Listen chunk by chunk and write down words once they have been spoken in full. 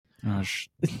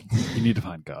You need to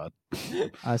find God.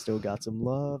 I still got some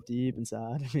love deep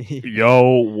inside of me.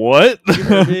 Yo, what? You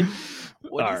heard me?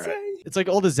 What did All you right. say? It's like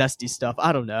all the zesty stuff.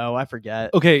 I don't know. I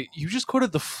forget. Okay, you just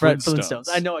quoted the Fred Flintstones.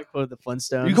 I know I quoted the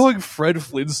Flintstones. Are you calling Fred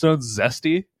Flintstone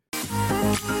zesty?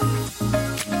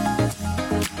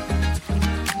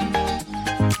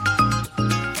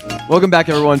 Welcome back,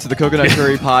 everyone, to the Coconut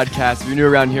Curry Podcast. If you're new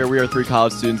around here, we are three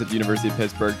college students at the University of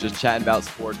Pittsburgh, just chatting about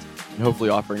sports and hopefully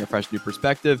offering a fresh new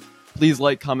perspective. Please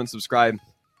like, comment, subscribe.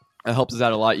 It helps us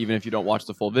out a lot, even if you don't watch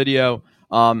the full video.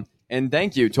 And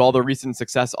thank you to all the recent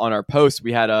success on our posts.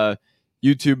 We had a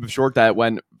YouTube short that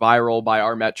went viral by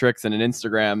our metrics and an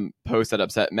Instagram post that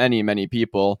upset many, many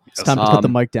people. It's time to put the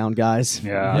mic down, guys.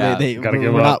 Yeah. Gotta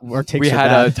give up. We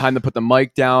had a time to put the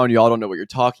mic down. You all don't know what you're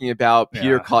talking about.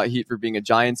 Peter caught heat for being a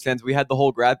Giants fan. We had the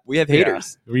whole grab. We have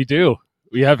haters. Yeah, we do.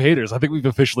 We have haters. I think we've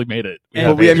officially made it.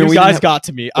 You guys got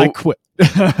to me. I quit.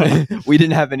 We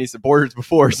didn't have any supporters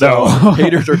before, so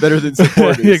haters are better than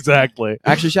supporters. Exactly.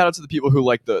 Actually, shout out to the people who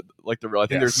like the real. I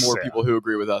think there's more people who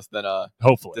agree with us than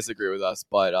hopefully disagree with us.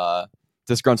 But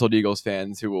disgruntled Eagles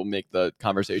fans who will make the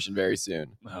conversation very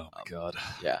soon. Oh my god.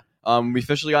 Yeah. We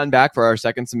officially gotten back for our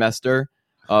second semester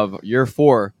of year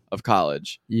 4 of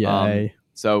college. Yay.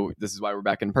 So this is why we're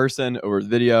back in person over the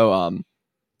video.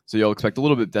 So you'll expect a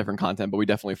little bit different content, but we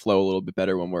definitely flow a little bit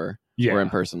better when we're in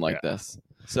person like this.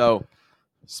 So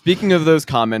speaking of those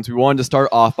comments, we wanted to start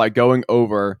off by going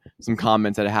over some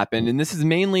comments that happened. And this is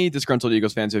mainly disgruntled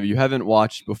Eagles fans. So if you haven't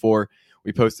watched before,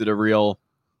 we posted a reel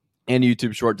and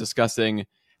YouTube short discussing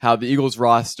how the Eagles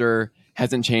roster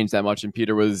hasn't changed that much. And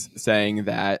Peter was saying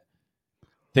that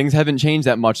things haven't changed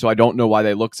that much, so I don't know why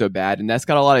they look so bad. And that's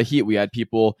got a lot of heat. We had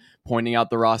people pointing out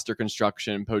the roster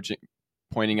construction,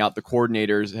 pointing out the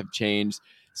coordinators have changed,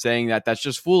 saying that that's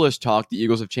just foolish talk. The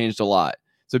Eagles have changed a lot.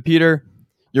 So, Peter,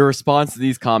 your response to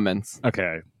these comments.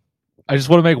 Okay. I just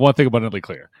want to make one thing abundantly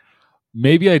clear.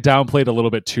 Maybe I downplayed a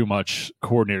little bit too much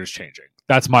coordinators changing.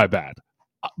 That's my bad.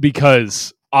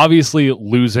 Because obviously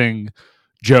losing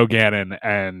Joe Gannon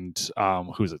and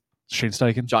who's it? Shane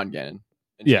Steichen? John Gannon.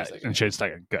 And Shane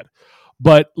Steichen. Good.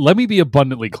 But let me be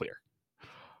abundantly clear.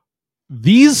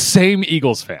 These same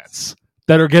Eagles fans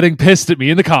that are getting pissed at me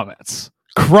in the comments,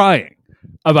 crying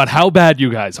about how bad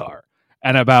you guys are,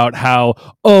 and about how,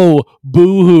 oh,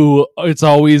 boo-hoo, it's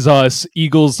always us,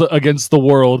 Eagles against the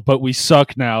world, but we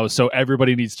suck now, so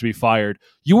everybody needs to be fired.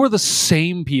 You are the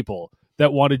same people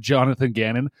that wanted Jonathan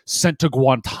Gannon sent to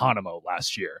Guantanamo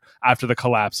last year after the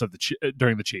collapse of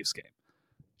during the Chiefs game.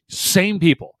 Same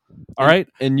people, all right?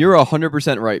 And you're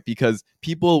 100% right, because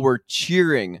people were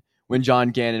cheering when John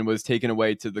Gannon was taken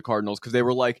away to the Cardinals because they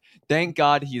were like, thank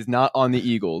God he's not on the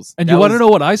Eagles. And you want to know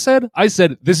what I said? I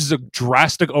said, this is a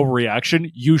drastic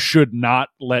overreaction. You should not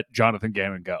let Jonathan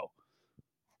Gannon go.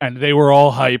 And they were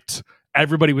all hyped.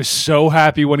 Everybody was so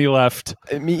happy when he left.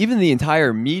 I mean, even the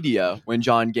entire media, when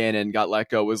John Gannon got let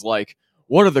go, was like,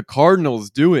 what are the Cardinals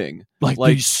doing? Like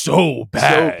he's so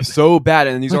bad. So bad.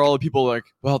 And these are all the people like,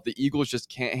 well, the Eagles just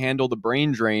can't handle the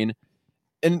brain drain.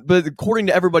 But according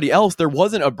to everybody else, there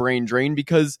wasn't a brain drain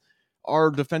because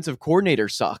our defensive coordinator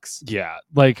sucks. Yeah,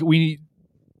 like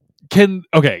can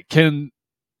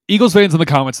Eagles fans in the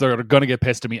comments that are going to get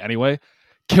pissed at me anyway.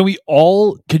 Can you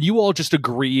all just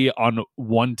agree on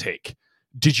one take?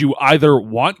 Did you either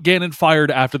want Gannon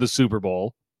fired after the Super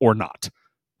Bowl or not?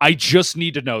 I just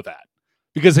need to know that,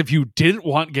 because if you didn't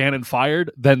want Gannon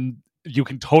fired, then you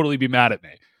can totally be mad at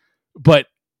me. But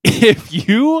if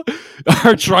you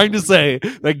are trying to say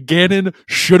that Gannon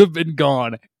should have been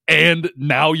gone and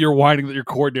now you're whining that your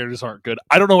coordinators aren't good,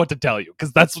 I don't know what to tell you,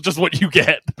 because that's just what you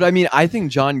get. But I mean, I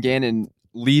think John Gannon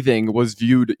leaving was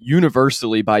viewed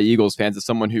universally by Eagles fans as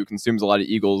someone who consumes a lot of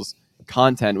Eagles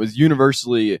content, was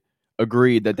universally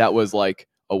agreed that was like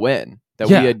a win,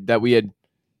 that we had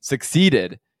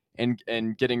succeeded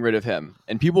in getting rid of him.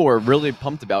 And people were really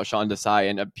pumped about Sean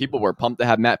Desai, and people were pumped to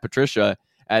have Matt Patricia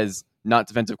as not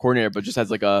defensive coordinator, but just as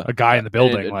like a guy in the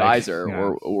building, advisor,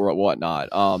 or whatnot.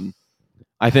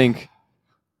 I think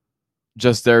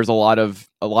just there's a lot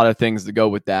of things to go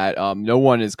with that. No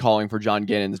one is calling for John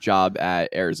Gannon's job at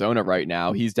Arizona right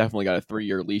now. He's definitely got a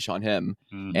 3-year leash on him.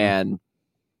 Mm-hmm. And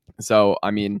so, I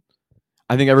mean,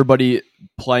 I think everybody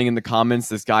playing in the comments,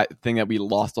 this guy thing that we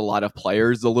lost a lot of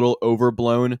players is a little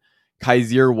overblown.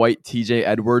 Kaiser White, TJ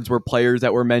Edwards were players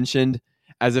that were mentioned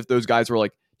as if those guys were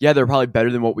like, yeah, they're probably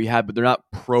better than what we had, but they're not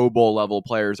Pro Bowl level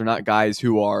players. They're not guys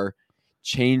who are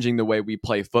changing the way we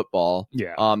play football.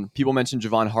 Yeah. People mentioned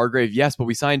Javon Hargrave. Yes, but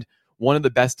we signed one of the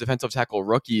best defensive tackle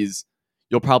rookies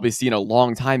you'll probably see in a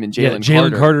long time in Jalen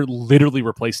Carter. Jalen Carter literally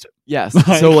replaced him. Yes.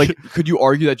 So, could you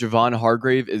argue that Javon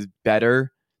Hargrave is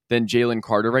better than Jalen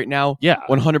Carter right now. Yeah.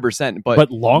 100%. But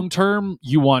long term,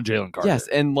 you want Jalen Carter. Yes,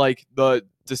 and like the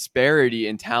disparity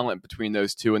in talent between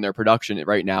those two and their production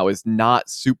right now is not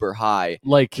super high.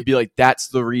 Like to be like, that's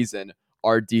the reason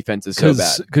our defense is so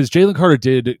bad. Because Jalen Carter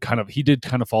did kind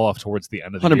of fall off towards the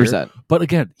end of the 100%. year. But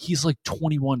again, he's like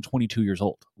 21, 22 years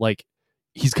old. Like,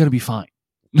 he's going to be fine.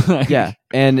 Yeah,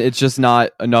 and it's just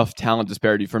not enough talent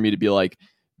disparity for me to be like,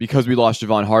 because we lost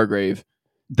Javon Hargrave,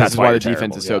 that's why the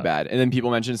defense is so bad. And then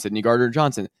people mentioned Sidney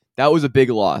Gardner-Johnson. That was a big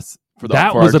loss for the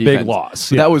That for was our a defense. big loss.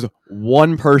 So that was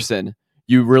one person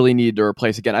you really need to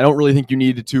replace again. I don't really think you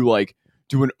needed to like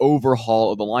do an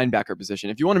overhaul of the linebacker position.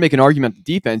 If you want to make an argument for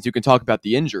defense, you can talk about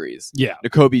the injuries. Yeah.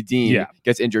 Nakobe Dean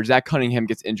gets injured. Zach Cunningham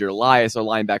gets injured. Elias, our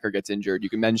linebacker, gets injured. You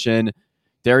can mention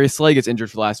Darius Slay gets injured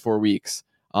for the last 4 weeks.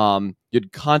 You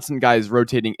had constant guys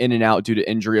rotating in and out due to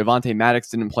injury. Avonte Maddox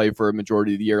didn't play for a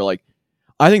majority of the year. Like,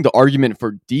 I think the argument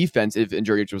for defense, if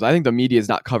injury was, I think the media is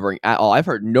not covering at all. I've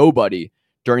heard nobody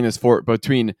during this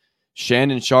between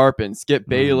Shannon Sharp and Skip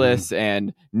Bayless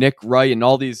and Nick Wright and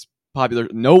all these popular,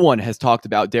 no one has talked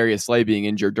about Darius Slay being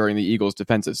injured during the Eagles'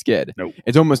 defensive skid. Nope.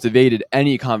 It's almost evaded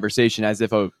any conversation as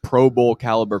if a Pro Bowl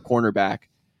caliber cornerback,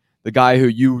 the guy who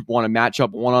you want to match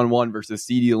up one-on-one versus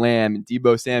CeeDee Lamb and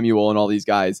Deebo Samuel and all these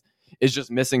guys, is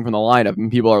just missing from the lineup. And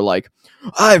people are like,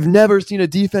 I've never seen a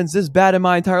defense this bad in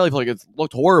my entire life. Like, it's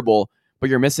looked horrible, but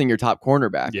you're missing your top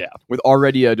cornerback with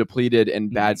already a depleted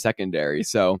and bad secondary.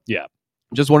 So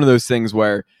just one of those things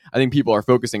where I think people are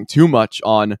focusing too much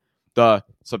on the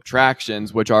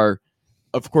subtractions, which are,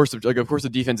 of course, the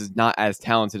defense is not as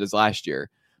talented as last year.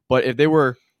 But if they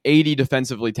were 80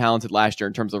 defensively talented last year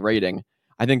in terms of rating,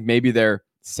 I think maybe they're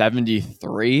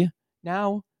 73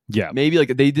 now. Yeah. Maybe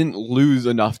like they didn't lose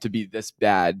enough to be this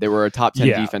bad. They were a top 10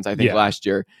 defense, I think, last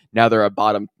year. Now they're a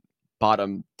bottom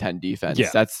 10 defense.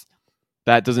 Yeah.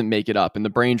 That doesn't make it up. And the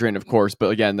brain drain, of course.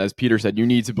 But again, as Peter said, you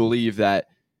need to believe that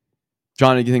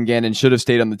Jonathan Gannon should have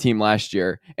stayed on the team last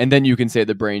year. And then you can say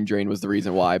the brain drain was the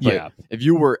reason why. But if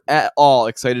you were at all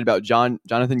excited about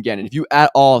Jonathan Gannon, if you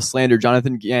at all slandered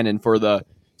Jonathan Gannon for the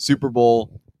Super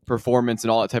Bowl performance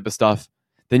and all that type of stuff,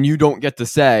 then you don't get to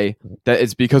say that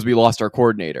it's because we lost our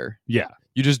coordinator. Yeah.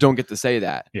 You just don't get to say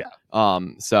that. Yeah.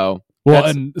 So well,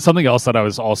 and something else that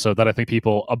I think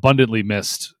people abundantly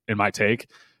missed in my take,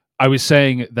 I was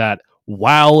saying that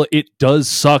while it does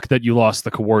suck that you lost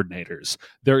the coordinators,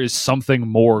 there is something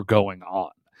more going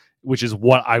on, which is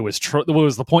what I was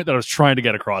was the point that I was trying to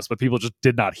get across, but people just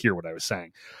did not hear what I was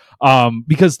saying.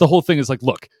 Because the whole thing is like,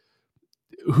 look,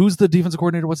 who's the defensive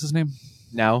coordinator? What's his name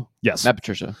now? Yes. Matt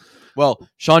Patricia. Well,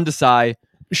 Sean Desai,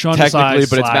 technically,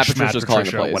 but it's Matt Patricia's calling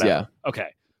the plays. Whatever. Yeah. Okay.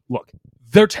 Look,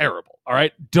 they're terrible. All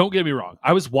right. Don't get me wrong.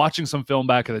 I was watching some film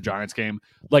back of the Giants game.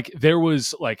 Like, there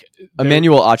was like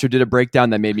Emmanuel Acho did a breakdown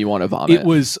that made me want to vomit. It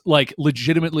was like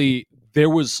legitimately there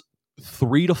was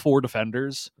 3 to 4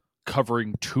 defenders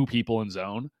covering 2 people in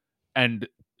zone, and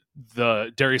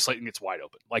the Darius Slayton gets wide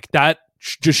open. Like, that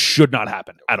just should not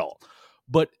happen at all.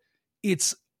 But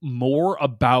it's more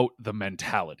about the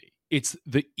mentality. It's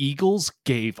the Eagles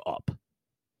gave up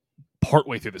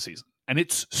partway through the season, and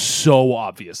it's so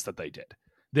obvious that they did.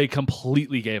 They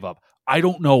completely gave up. I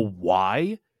don't know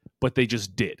why, but they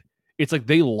just did. It's like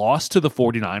they lost to the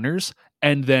 49ers,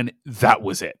 and then that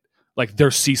was it. Like,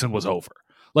 their season was over.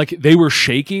 Like, they were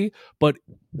shaky, but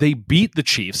they beat the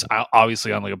Chiefs,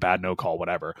 obviously on like a bad no call,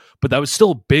 whatever. But that was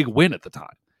still a big win at the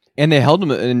time. And they held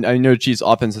them, and I know Chiefs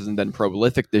offense hasn't been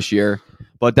prolific this year,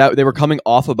 but that they were coming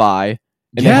off a bye.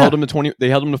 And they held them to 20. They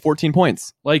held them to 14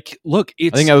 points. Like, look,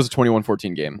 I think that was a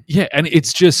 21-14 game. Yeah, and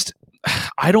it's just,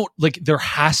 I don't like. There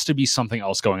has to be something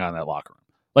else going on in that locker room.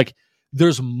 Like,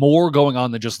 there's more going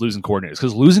on than just losing coordinators,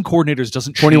 because losing coordinators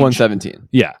doesn't 21-17.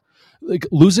 Yeah, like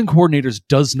losing coordinators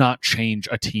does not change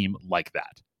a team like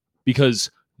that,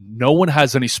 because no one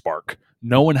has any spark,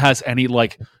 no one has any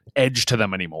like edge to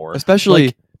them anymore. Especially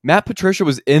like, Matt Patricia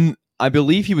was in. I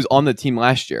believe he was on the team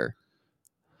last year.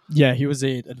 Yeah, he was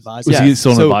an advisor. Was he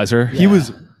still an advisor? He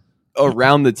was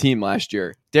around the team last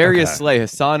year. Darius Slay,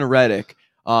 Hassan Reddick,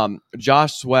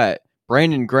 Josh Sweat,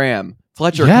 Brandon Graham,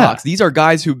 Fletcher Cox. These are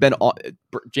guys who've been on.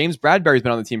 James Bradbury's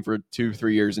been on the team for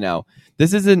 2-3 years now.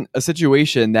 This isn't a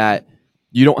situation that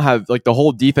you don't have like the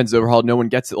whole defense is overhauled. No one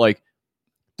gets it. Like,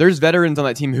 there's veterans on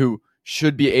that team who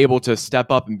should be able to step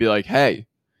up and be like, hey,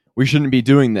 we shouldn't be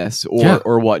doing this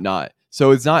or whatnot.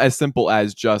 So it's not as simple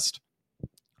as just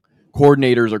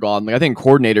coordinators are gone. Like, I think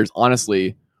coordinators,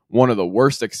 honestly, one of the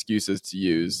worst excuses to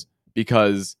use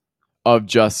because of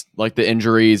just like the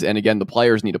injuries. And again, the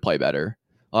players need to play better.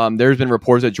 There's been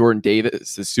reports that Jordan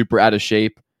Davis is super out of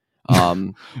shape.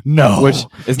 No, which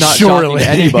is not shocking to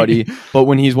anybody. But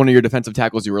when he's one of your defensive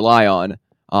tackles you rely on,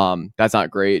 That's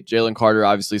not great. Jalen Carter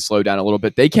obviously slowed down a little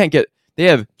bit. They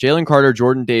have Jalen Carter,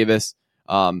 Jordan Davis,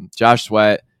 Josh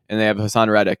Sweat, and they have Hassan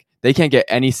Reddick. They can't get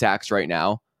any sacks right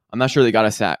now. I'm not sure they got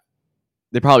a sack.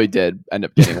 They probably did end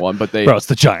up getting one, but Bro, it's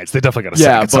the Giants. They definitely got a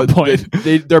sack at some point.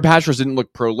 Their pass rush didn't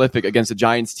look prolific against a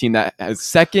Giants team that has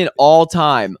second all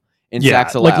time in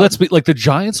sacks allowed. The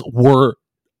Giants were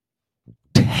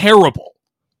terrible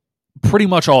pretty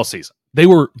much all season. They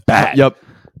were bad. Yep.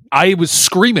 I was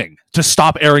screaming to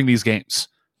stop airing these games.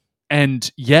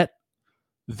 And yet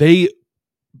they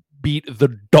beat the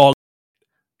dog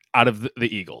out of the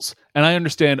Eagles. And I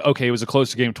understand, okay, it was a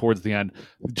closer game towards the end.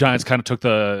 The Giants kind of took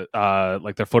the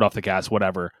their foot off the gas,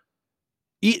 whatever.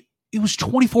 It was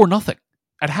 24-0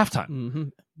 at halftime. Mm-hmm.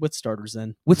 With starters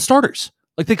in. With starters.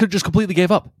 Like they could just completely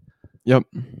gave up. Yep.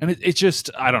 And it's just,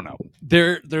 I don't know.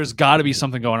 There's got to be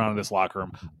something going on in this locker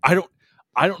room. I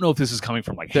don't know if this is coming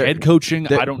from head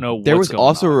coaching. I don't know what's There was going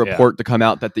also on. a report to come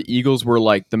out that the Eagles were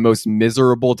the most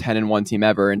miserable 10-1 team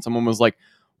ever, and someone was like,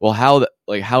 "Well,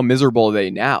 how miserable are they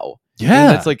now?"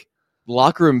 Yeah, and that's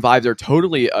locker room vibes are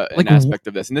totally an aspect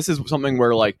of this, and this is something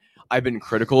where I've been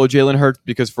critical of Jalen Hurts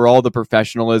because for all the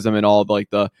professionalism and all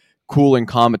the cool and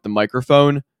calm at the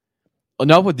microphone,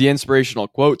 enough with the inspirational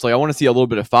quotes. I want to see a little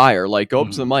bit of fire. Go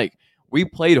up to the mic. We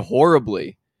played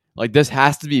horribly. This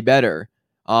has to be better.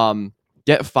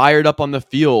 Get fired up on the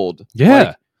field.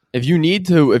 Yeah. If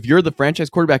you're the franchise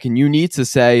quarterback and you need to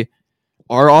say,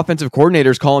 our offensive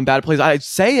coordinator's calling bad plays, I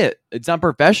say it. It's not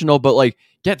professional, but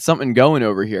get something going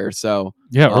over here. So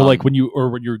yeah, or when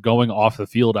you're going off the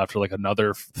field after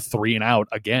another 3 and out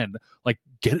again,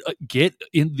 get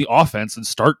in the offense and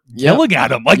start yelling at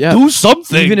them. Do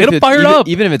something. Get them fired up.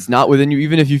 Even if it's not within you,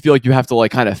 even if you feel you have to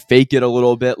kind of fake it a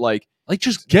little bit,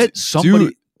 just get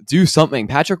somebody. Do something.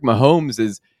 Patrick Mahomes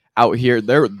is out here.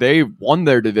 They won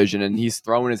their division and he's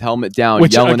throwing his helmet down,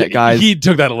 yelling at guys. He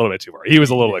took that a little bit too far. He was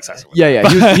a little excessive.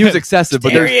 Yeah. He was excessive,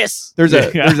 but there's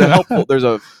a helpful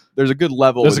there's a good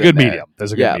level. There's a good medium.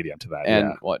 There's a good medium to that.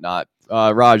 And whatnot.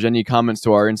 Raj, any comments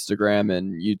to our Instagram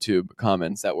and YouTube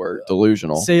comments that were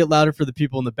delusional? Say it louder for the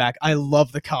people in the back. I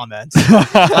love the comments.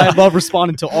 I love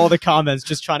responding to all the comments,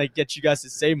 just trying to get you guys to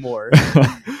say more.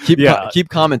 Keep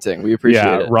commenting. We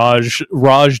appreciate it.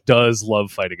 Raj does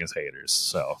love fighting his haters,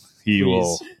 so he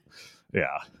will. Yeah.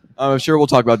 I'm sure we'll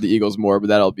talk about the Eagles more, but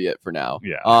that'll be it for now.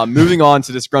 Yeah. Moving on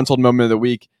to disgruntled moment of the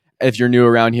week. If you're new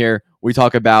around here, we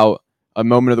talk about a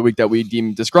moment of the week that we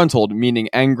deem disgruntled, meaning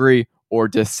angry or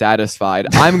dissatisfied.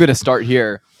 I'm going to start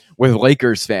here with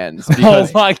Lakers fans. Oh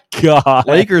my God.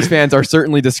 Lakers fans are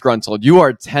certainly disgruntled. You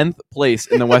are 10th place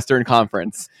in the Western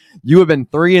Conference. You have been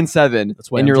 3-7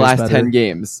 in your last 10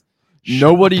 games.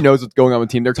 Nobody knows what's going on with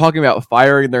the team. They're talking about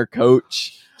firing their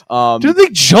coach. Didn't they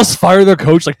just fire their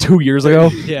coach 2 years ago?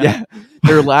 Yeah.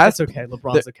 Their last. That's okay.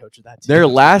 LeBron's the coach of that team. Their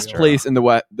last place in the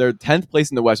West. Their 10th place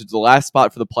in the West, which is the last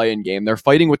spot for the play-in game. They're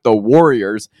fighting with the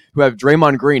Warriors, who have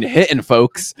Draymond Green hitting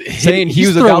folks, saying he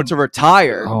was about to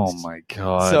retire. Oh my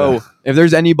God! So if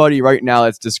there's anybody right now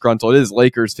that's disgruntled, it is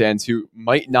Lakers fans who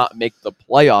might not make the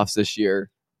playoffs this year,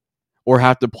 or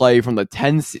have to play from the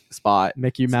 10 spot.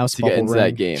 Mickey Mouse to get into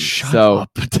that game. Shut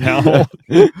up, Patel.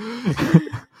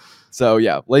 So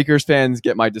yeah, Lakers fans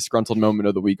get my disgruntled moment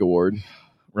of the week award.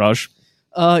 Raj?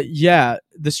 Yeah,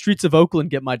 the streets of Oakland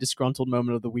get my disgruntled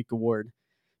moment of the week award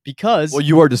because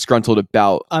you are disgruntled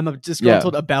about. I'm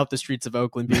disgruntled about the streets of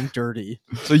Oakland being dirty.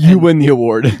 So you win the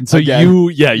award. So yes, you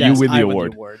win the I award. Win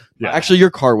the award. Yeah. Actually, your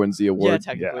car wins the award. Yeah,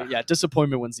 technically. Yeah,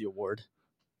 disappointment wins the award.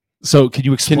 So can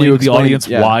you explain to the audience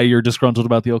why you're disgruntled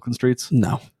about the Oakland streets?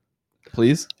 No.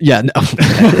 Please? Yeah, no.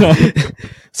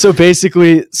 So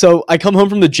basically, I come home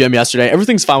from the gym yesterday.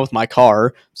 Everything's fine with my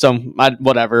car. So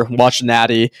whatever, watch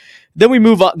Natty. Then we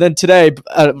move on. Then today,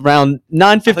 around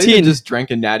 9:15, just drank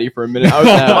a Natty for a minute.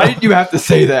 Why did you have to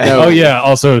say that? Oh yeah.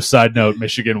 Also, side note: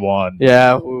 Michigan won.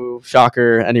 Yeah. Ooh,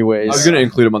 shocker. Anyways, I was gonna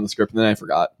include him on the script, and then I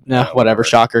forgot. No, whatever.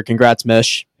 Shocker. Congrats,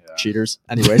 Mish. Yeah. Cheaters.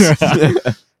 Anyways.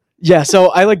 Yeah,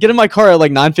 so I get in my car at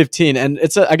 9:15, and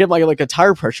I get a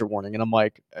tire pressure warning, and I'm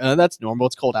like, that's normal.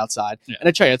 It's cold outside, and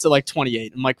I check it. It's at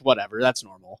 28. I'm like, whatever, that's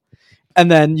normal.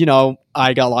 And then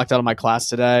I got locked out of my class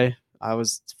today. I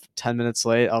was 10 minutes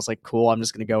late. I was like, cool. I'm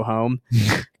just gonna go home.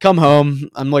 Come home.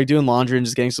 I'm doing laundry and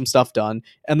just getting some stuff done.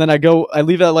 And then I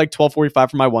leave at 12:45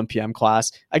 for my 1 p.m.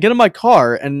 class. I get in my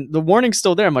car, and the warning's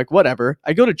still there. I'm like, whatever.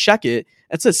 I go to check it.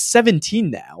 It says 17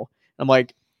 now. I'm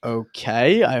like,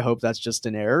 okay, I hope that's just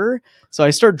an error. So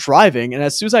I start driving, and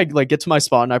as soon as I get to my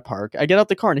spot and I park, I get out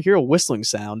the car and I hear a whistling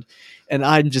sound, and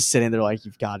I'm just sitting there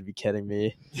you've got to be kidding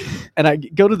me. And I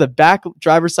go to the back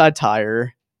driver's side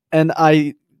tire, and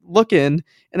I looking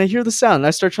and I hear the sound and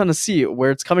I start trying to see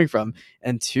where it's coming from.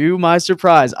 And to my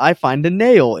surprise, I find a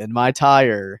nail in my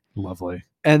tire. Lovely.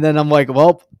 And then I'm like,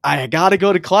 well, I got to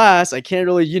go to class. I can't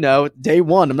really, day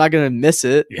one, I'm not going to miss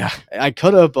it. Yeah. I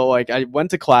could have, but like I went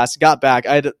to class, got back.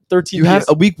 I had 13. You have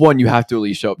a week one, you have to at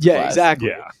least show up to class. Exactly.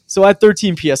 Yeah. So I had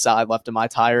 13 PSI left in my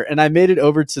tire and I made it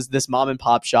over to this mom and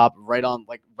pop shop right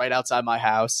outside my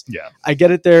house. Yeah. I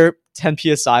get it there, 10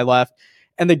 PSI left.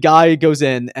 And the guy goes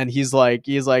in and he's like,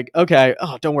 okay,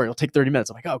 oh, don't worry, it'll take 30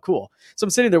 minutes. I'm like, oh, cool. So I'm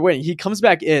sitting there waiting. He comes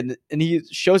back in and he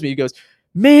shows me, he goes,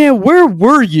 man, where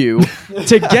were you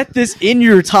to get this in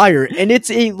your tire? And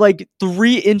it's a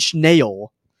 3-inch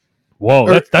nail.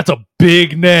 Whoa, that's a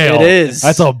big nail. It is.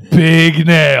 That's a big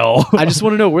nail. I just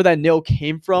want to know where that nail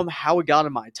came from, how it got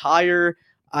in my tire.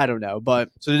 I don't know,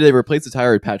 but so did they replace the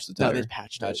tire or patch the tire? No, they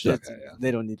patched it. Okay, yeah.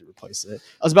 They don't need to replace it.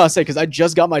 I was about to say because I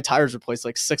just got my tires replaced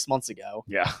 6 months ago.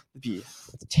 Yeah, it'd be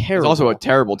terrible. It's also a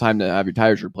terrible time to have your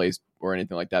tires replaced or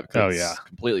anything like that because it's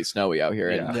completely snowy out here.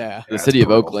 Yeah. The city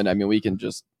of Oakland. I mean, we can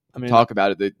just talk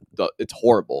about it. It's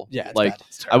horrible. Yeah,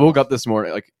 it's I woke up this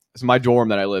morning. So my dorm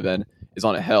that I live in is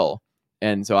on a hill,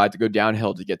 and so I had to go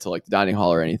downhill to get to the dining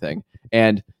hall or anything.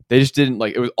 And they just didn't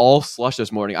it was all slush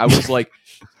this morning. I was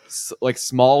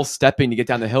small stepping to get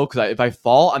down the hill because if I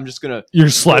fall, I'm just gonna you're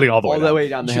sliding all the way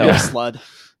down the hill. Yeah. Sled.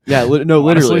 Yeah,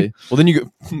 literally. Well, then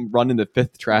you run into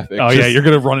fifth traffic. Oh yeah, you're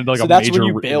gonna run into so a that's major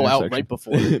when you bail out right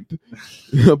before.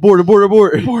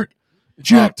 Abort.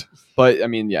 Eject. But I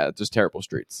mean, yeah, just terrible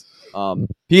streets.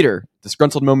 Peter,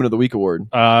 disgruntled moment of the week award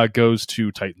goes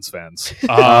to Titans fans.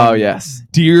 Oh yes,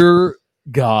 dear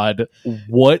God,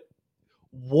 what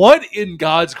in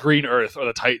God's green earth are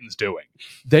the Titans doing?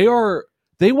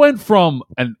 They went from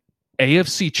an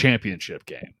AFC championship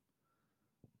game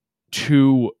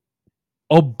to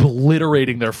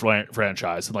obliterating their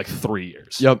franchise in 3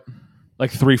 years. Yep.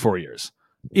 3-4 years.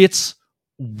 It's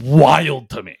wild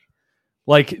to me.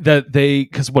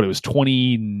 Because it was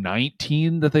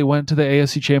 2019 that they went to the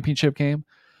AFC championship game.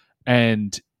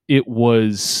 And it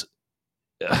was,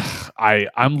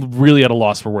 I'm really at a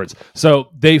loss for words. So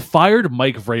they fired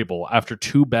Mike Vrabel after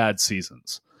 2 bad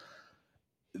seasons.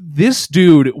 This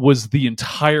dude was the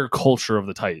entire culture of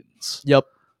the Titans. Yep.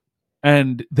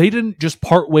 And they didn't just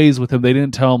part ways with him. They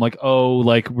didn't tell him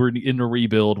we're in a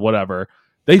rebuild, whatever.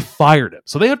 They fired him.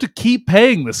 So they have to keep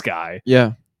paying this guy.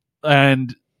 Yeah.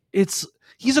 And he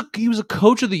was a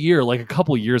coach of the year a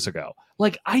couple of years ago. I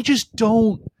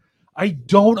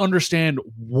don't understand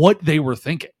what they were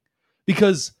thinking.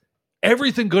 Because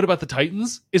everything good about the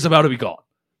Titans is about to be gone.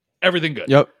 Everything good.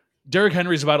 Yep. Derrick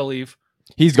Henry's about to leave.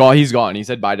 He's gone. He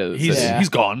said bye to the city. He's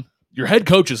gone. Your head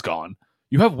coach is gone.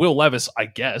 You have Will Levis, I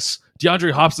guess.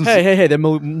 DeAndre Hopkins. Hey, then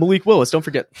Malik Willis. Don't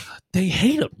forget. They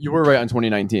hate him. You were right on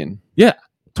 2019. Yeah,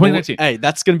 2019. Hey,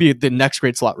 that's going to be the next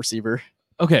great slot receiver.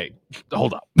 Okay,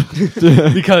 hold up.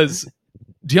 Because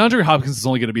DeAndre Hopkins is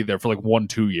only going to be there for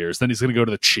 1-2 years. Then he's going to go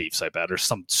to the Chiefs, I bet, or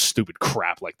some stupid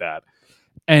crap like that.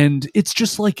 And it's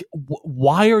just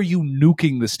why are you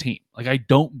nuking this team? I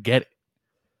don't get it.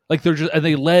 They're just, and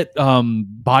they let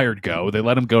Byard go. They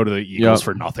let him go to the Eagles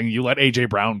for nothing. You let AJ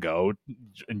Brown go,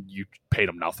 and you paid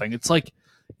him nothing. It's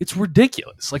it's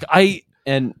ridiculous.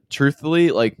 And truthfully,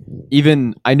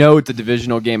 even I know it's a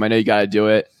divisional game. I know you got to do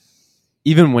it.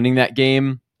 Even winning that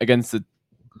game against the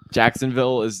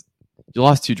Jacksonville you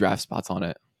lost 2 draft spots on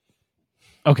it.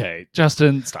 Okay,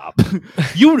 Justin, stop.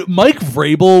 Mike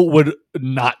Vrabel would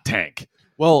not tank.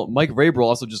 Well, Mike Vrabel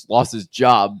also just lost his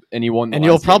job, and he won. And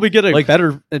you'll probably get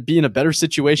be in a better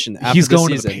situation after he's going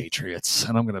season. to the Patriots,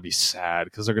 and I'm going to be sad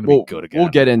because they're going to be good again. We'll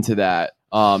get into that.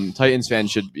 Titans fans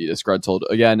should be disgruntled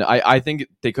again. I think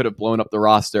they could have blown up the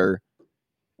roster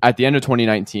at the end of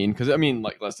 2019 because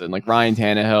listen, Ryan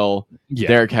Tannehill,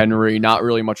 Derrick Henry, not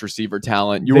really much receiver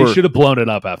talent. They should have blown it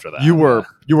up after that. You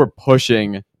were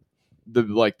pushing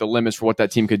the limits for what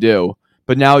that team could do,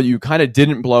 but now you kind of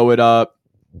didn't blow it up.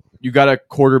 You got a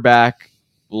quarterback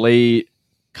late.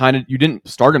 You didn't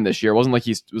start him this year. It wasn't like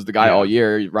he was the guy all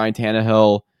year. Ryan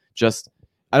Tannehill.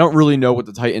 I don't really know what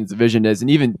the Titans division is,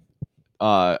 and even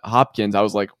Hopkins. I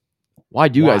was like, why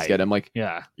do you guys get him?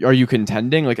 Are you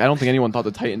contending? I don't think anyone thought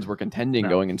the Titans were contending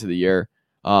going into the year.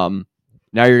 Now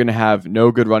you're gonna have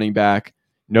no good running back,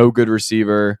 no good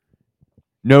receiver,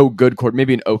 no good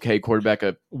maybe an okay quarterback,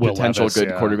 a potential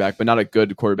good quarterback, but not a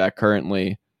good quarterback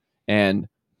currently, and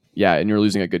you're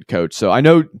losing a good coach. So I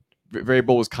know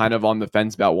Vrabel was kind of on the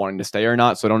fence about wanting to stay or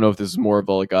not. So I don't know if this is more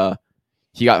of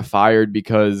he got fired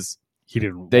because he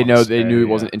didn't. They knew he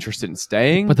wasn't interested in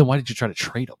staying. But then why did you try to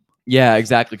trade him? Yeah,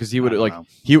 exactly. Because he would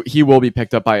he will be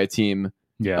picked up by a team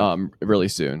really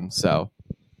soon. So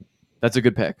That's a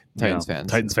good pick, Titans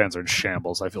fans. Titans fans are in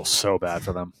shambles. I feel so bad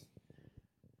for them.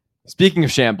 Speaking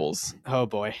of shambles, oh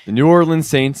boy, the New Orleans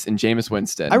Saints and Jameis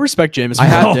Winston. I respect Jameis.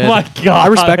 Oh my god, I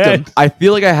respect him. I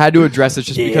feel like I had to address it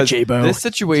just because J-Bo. this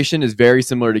situation is very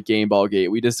similar to Game Ball Gate.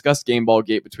 We discussed Game Ball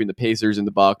Gate between the Pacers and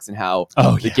the Bucks and how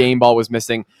the game ball was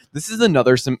missing. This is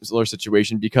another similar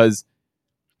situation because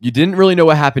you didn't really know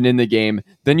what happened in the game.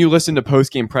 Then you listen to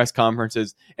post-game press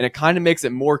conferences, and it kind of makes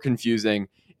it more confusing,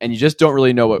 and you just don't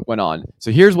really know what went on.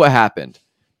 So here's what happened.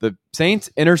 The Saints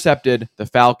intercepted the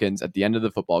Falcons at the end of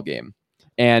the football game,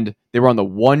 and they were on the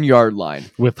 1 yard line.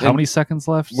 With how many seconds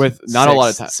left? With not a lot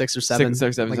of time. 6 or 7.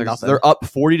 6, 7 like seconds. nothing. They're up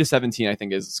 40-17, I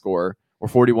think is the score, or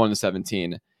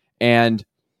 41-17. And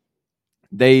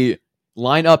they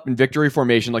line up in victory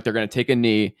formation like they're going to take a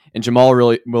knee, and Jamal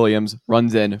Williams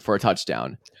runs in for a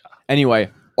touchdown. Anyway,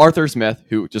 Arthur Smith,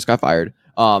 who just got fired,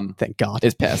 thank God,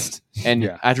 is pissed.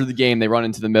 And after the game, they run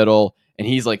into the middle, and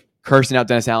he's like cursing out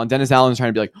Dennis Allen. Dennis Allen's trying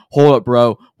to be like, hold up,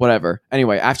 bro, whatever.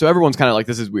 Anyway, after everyone's kind of like,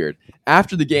 this is weird.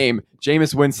 After the game,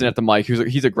 Jameis Winston at the mic,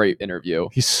 he's a great interview.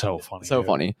 He's so funny. So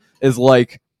funny. Is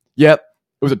like, yep,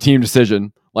 it was a team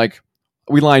decision. Like,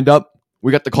 we lined up,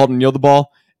 we got the call to kneel the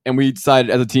ball, and we decided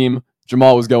as a team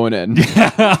Jamal was going in.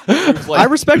 I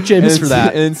respect Jameis for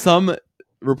that. And some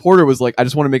reporter was like, I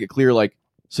just want to make it clear, like,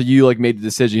 so you like made the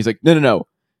decision. He's like, no.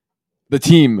 The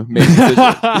team made the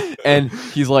decision. And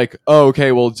he's like, oh,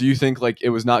 okay, well, do you think like it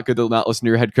was not good to not listen to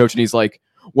your head coach? And he's like,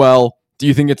 well, do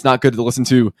you think it's not good to listen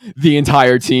to the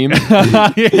entire team?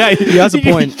 Yeah, he has a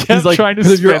point. He's like, trying to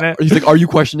spin it. He's like, are you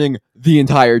questioning the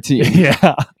entire team?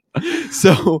 Yeah.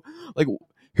 So, like,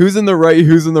 who's in the right?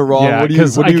 Who's in the wrong? Yeah, what do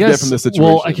you get from this situation?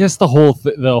 Well, I guess the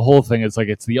whole thing is like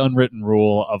it's the unwritten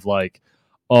rule of like,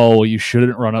 oh, you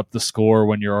shouldn't run up the score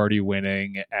when you're already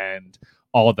winning and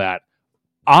all of that.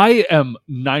 I am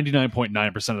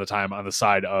 99.9% of the time on the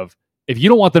side of if you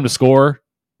don't want them to score,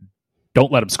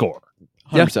 don't let them score.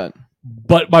 100%.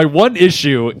 But my one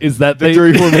issue is that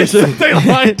victory formation. They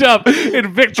lined up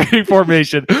in victory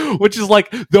formation, which is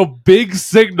like the big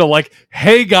signal, like,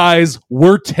 hey guys,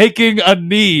 we're taking a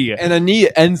knee. And a knee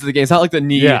ends the game. It's not like the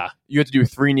knee. Yeah. You have to do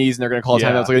 3 knees and they're going to call a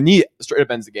timeout. It's like a knee straight up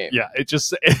ends the game. Yeah, it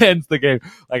ends the game.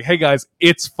 Like, hey guys,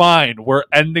 it's fine. We're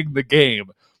ending the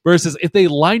game. Versus if they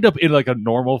lined up in like a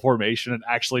normal formation and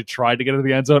actually tried to get into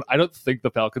the end zone, I don't think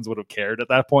the Falcons would have cared at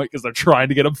that point because they're trying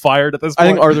to get him fired at this point.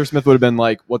 I think Arthur Smith would have been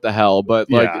like, what the hell? But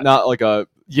like not like a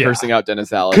cursing out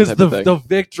Dennis Allen. Because the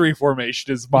victory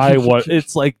formation is my one.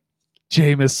 It's like,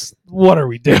 Jameis, what are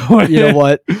we doing? You know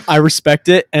what? I respect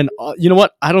it. And you know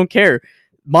what? I don't care.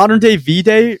 Modern day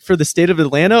V-Day for the state of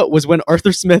Atlanta was when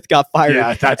Arthur Smith got fired.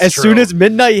 Yeah, that's as true. soon as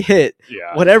midnight hit,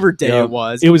 whatever day Yep. it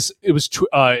was. It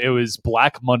was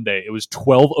Black Monday. It was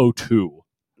 12:02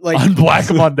 like on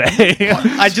Black Monday.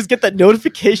 I just get that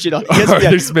notification on Arthur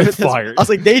ESPN. Smith fired. I was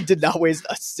like, they did not waste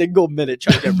a single minute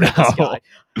trying to get rid of this No. guy.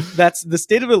 That's the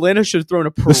state of Atlanta should have thrown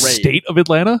a parade. The state of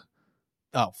Atlanta?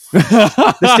 Oh,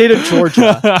 the state of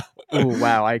Georgia. Oh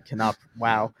wow, I cannot.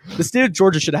 Wow, the state of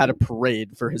Georgia should have had a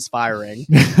parade for his firing.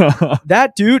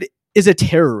 That dude is a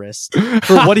terrorist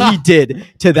for what he did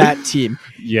to that team.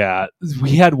 Yeah,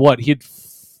 we had what? He had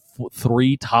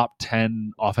 3 top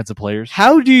 10 offensive players.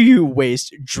 How do you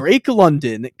waste Drake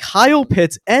London, Kyle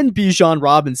Pitts, and Bijan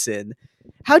Robinson?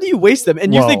 How do you waste them?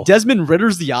 And you think Desmond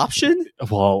Ritter's the option?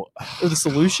 Well, or the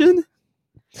solution?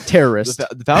 Terrorist.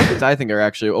 The Falcons, I think, are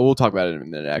actually. We'll talk about it in a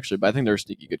minute, actually. But I think they're a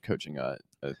sneaky good coaching. I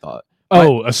thought.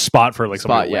 A spot for like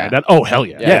somebody to land at. Oh hell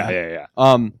yeah.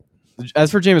 Yeah. As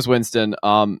for Jameis Winston,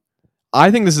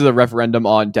 I think this is a referendum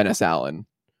on Dennis Allen.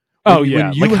 How do you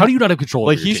not have control?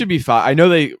 Like of your he team? should be fired. I know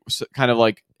they kind of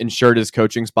like insured his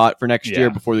coaching spot for next year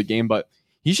before the game, but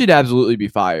he should absolutely be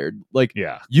fired. Like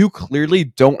you clearly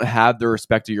don't have the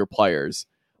respect of your players.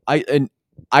 I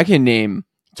can name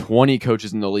 20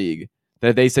 coaches in the league that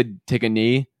if they said take a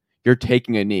knee, you're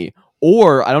taking a knee.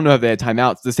 Or I don't know if they had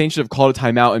timeouts. The Saints should have called a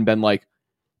timeout and been like,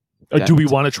 do we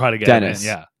want to try to get Dennis, him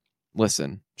in? Yeah.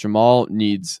 Listen, Jamal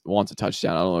wants a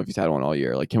touchdown. I don't know if he's had one all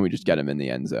year. Like, can we just get him in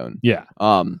the end zone? Yeah.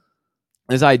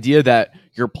 This idea that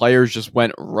your players just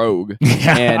went rogue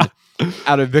and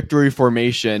out of victory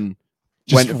formation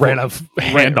ran off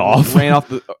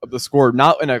the score,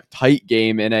 not in a tight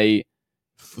game, in a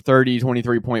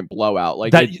 23 point blowout.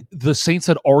 Like that, the Saints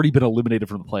had already been eliminated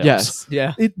from the playoffs. Yes.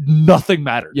 Yeah. Nothing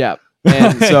mattered. Yeah.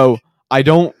 And so I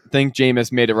don't think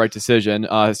Jameis made the right decision.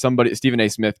 Stephen A.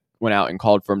 Smith went out and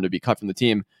called for him to be cut from the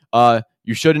team.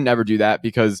 You shouldn't ever do that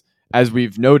because, as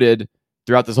we've noted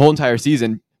throughout this whole entire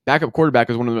season, backup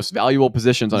quarterback is one of the most valuable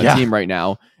positions on a team right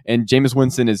now. And Jameis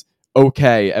Winston is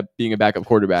okay at being a backup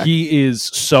quarterback. He is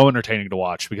so entertaining to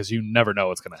watch because you never know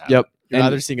what's going to happen. Yep. You're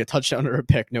either seeing a touchdown or a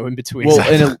pick, no in between. Well,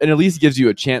 and at least gives you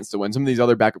a chance to win. Some of these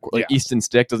other backup, like Easton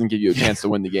Stick, doesn't give you a chance to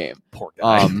win the game. Poor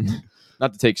guy.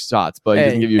 Not to take shots, but he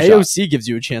doesn't give you a AOC gives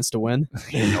you a chance to win.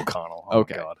 O'Connell. Oh,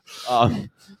 okay. God.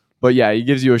 But yeah, he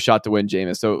gives you a shot to win,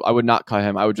 Jameis. So I would not cut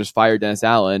him. I would just fire Dennis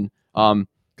Allen. Because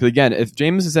again, if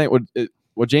Jameis is saying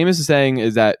what Jameis is saying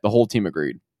is that the whole team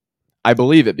agreed. I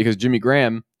believe it because Jimmy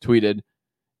Graham tweeted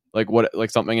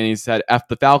something, and he said "F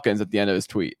the Falcons" at the end of his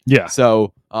tweet. Yeah.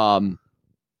 So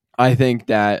I think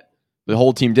that the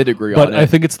whole team did agree on it. But I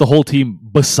think it's the whole team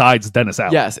besides Dennis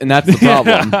Allen. Yes, and that's the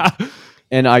problem.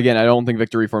 And again, I don't think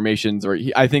victory formations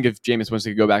I think if Jameis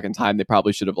Winston could go back in time, they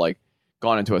probably should have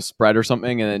gone into a spread or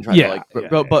something and then tried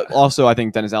to but also I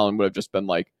think Dennis Allen would have just been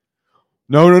like,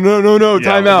 no, timeout.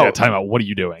 Yeah, timeout. What are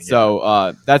you doing?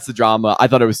 So that's the drama. I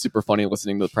thought it was super funny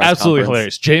listening to the press Absolutely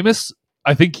conference. hilarious. Jameis,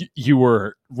 I think you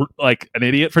were an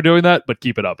idiot for doing that, but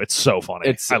keep it up. It's so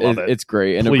funny. I love it. It's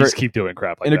great. And please keep doing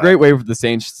crap like that. In a great way for the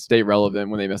Saints to stay relevant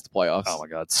when they miss the playoffs. Oh my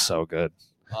God, so good.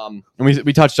 And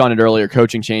we touched on it earlier,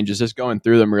 coaching changes, just going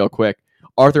through them real quick.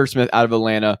 Arthur Smith out of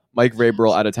Atlanta, Mike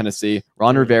Vrabel out of Tennessee,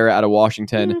 Ron Rivera out of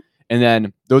Washington, and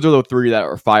then those are the three that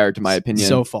are fired, to my opinion.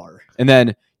 So far. And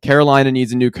then Carolina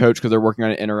needs a new coach because they're working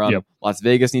on an interim. Yep. Las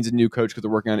Vegas needs a new coach because they're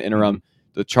working on an interim.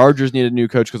 The Chargers need a new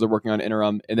coach because they're working on an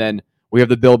interim. And then we have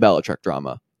the Bill Belichick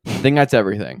drama. I think that's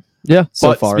everything. Yeah,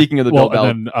 so far. Speaking of the Bill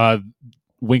Belichick. And then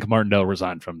Wink Martindale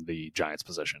resigned from the Giants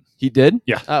position. He did?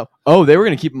 Yeah. Oh, they were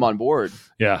going to keep him on board.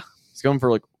 Yeah. He's going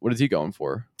for what is he going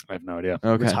for? I have no idea.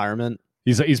 Okay. Retirement.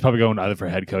 He's probably going either for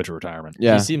head coach or retirement.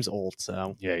 Yeah. He seems old,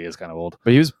 so. Yeah, he is kind of old.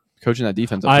 But he was coaching that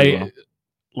defense. I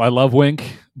love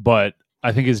Wink, but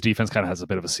I think his defense kind of has a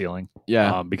bit of a ceiling.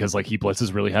 Yeah. Because he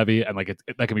blitzes really heavy and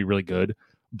that can be really good.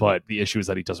 But the issue is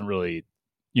that he doesn't really,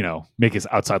 make his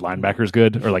outside linebackers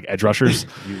good or edge rushers.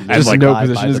 And no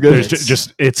position is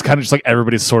good. It's kind of just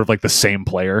everybody's sort of the same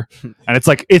player. And it's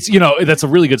that's a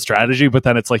really good strategy, but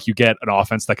then it's you get an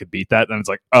offense that could beat that. And it's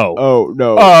oh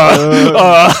no.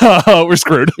 We're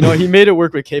screwed. He made it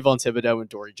work with Kayvon Thibodeau and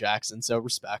Dory Jackson. So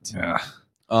respect. Yeah.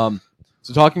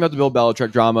 So talking about the Bill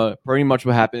Belichick drama, pretty much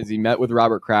what happened is he met with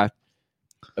Robert Kraft.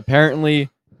 Apparently,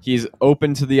 he's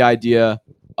open to the idea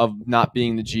of not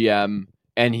being the GM,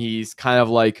 and he's kind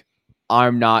of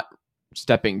I'm not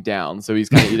stepping down. So he's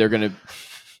kind of either going to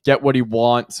get what he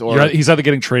wants, or he's either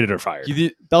getting traded or fired.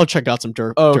 Belichick got some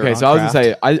dirt. Oh, okay. Dirt So I was Kraft.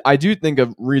 going to say, I do think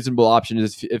a reasonable option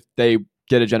is if they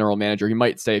get a general manager, he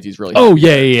might stay if he's really. Oh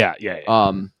yeah.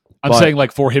 I'm But- saying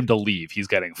for him to leave, he's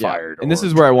getting fired. And this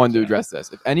is where I wanted to address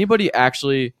this. If anybody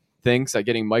actually thinks that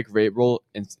getting Mike Vrabel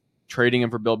and trading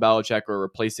him for Bill Belichick or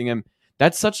replacing him,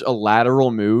 that's such a lateral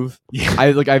move. Yeah.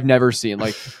 I've never seen.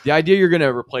 The idea you're going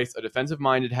to replace a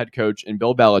defensive-minded head coach in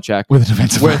Bill Belichick with a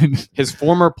defensive mind. his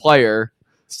former player,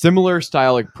 similar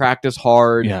style, practice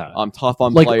hard, tough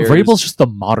on players. Vrabel's just the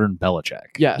modern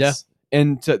Belichick. Yes. Yeah.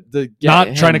 And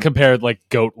not trying to compare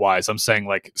goat wise, I'm saying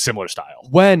similar style.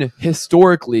 When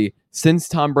historically, since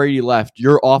Tom Brady left,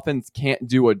 your offense can't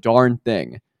do a darn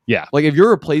thing. Yeah. If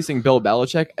you're replacing Bill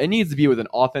Belichick, it needs to be with an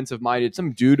offensive minded,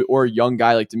 some dude or a young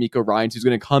guy like DeMeco Ryans who's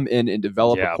going to come in and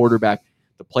develop a quarterback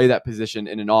to play that position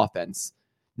in an offense.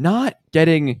 Not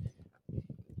getting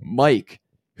Mike,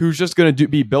 who's just going to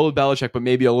be Bill Belichick, but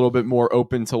maybe a little bit more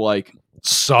open to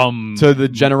to the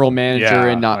general manager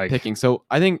and not picking. So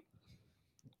I think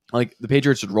the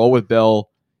Patriots should roll with Bill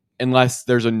unless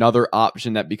there's another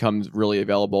option that becomes really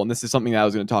available. And this is something that I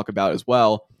was going to talk about as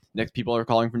well. Next, people are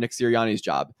calling for Nick Sirianni's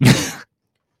job.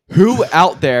 Who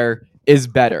out there is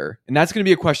better? And that's going to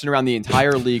be a question around the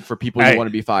entire league for people who want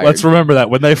to be fired. Let's remember that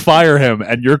when they fire him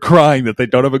and you're crying that they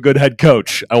don't have a good head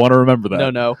coach, I want to remember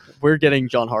that. No. We're getting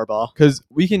John Harbaugh. Because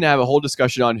we can have a whole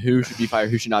discussion on who should be fired,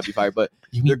 who should not be fired. But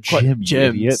you mean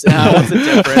Jim? What's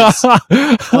the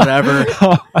difference? Whatever.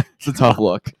 It's a tough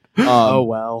look. Oh,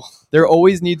 well. There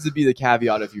always needs to be the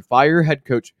caveat: if you fire your head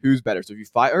coach, who's better? So if you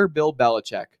fire Bill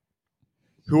Belichick,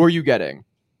 who are you getting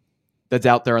that's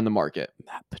out there on the market?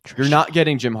 Matt Patricia. You're not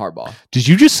getting Jim Harbaugh. Did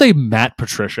you just say Matt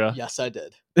Patricia? Yes, I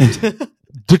did.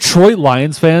 Detroit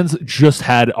Lions fans just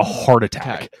had a heart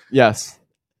attack. Yes.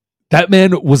 That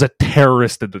man was a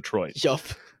terrorist in Detroit. Yup.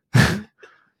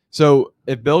 So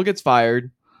if Bill gets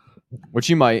fired, which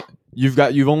he might, you've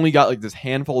only got this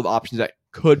handful of options that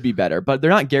could be better, but they're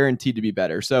not guaranteed to be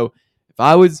better. So if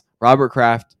I was Robert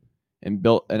Kraft and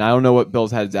Bill, and I don't know what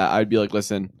Bill's head's at, I'd be like,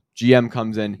 listen, GM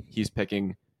comes in,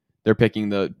 they're picking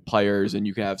the players, and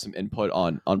you can have some input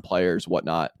on players,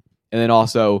 whatnot. And then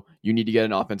also you need to get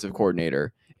an offensive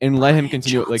coordinator and let him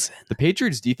continue. The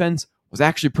Patriots defense was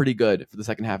actually pretty good for the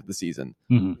second half of the season.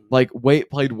 Mhm. Like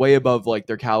played way above like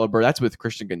their caliber. That's with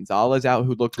Christian Gonzalez out,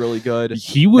 who looked really good.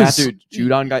 He was Matthew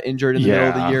Judon got injured in the middle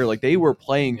of the Yeah. year. Like they were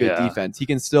playing good Yeah. defense. He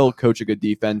can still coach a good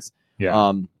defense.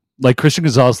 yeah. Like Christian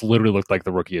Gonzalez literally looked like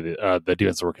the rookie of the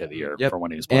defensive rookie of the year Yep. for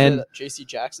when he was playing. And JC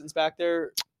Jackson's back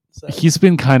there. So- He's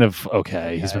been kind of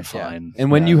okay. He's been Okay, yeah. fine. And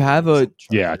when Yeah. you have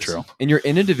Yeah, true. and you're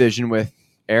in a division with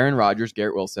Aaron Rodgers,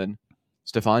 Garrett Wilson,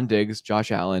 Stephon Diggs,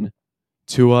 Josh Allen,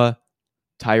 Tua,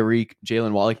 Tyreek,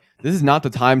 Jalen Waddle, like, this is not the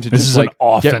time to This just is an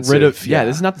like get rid of. offensive, Yeah, yeah.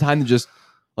 this is not the time to just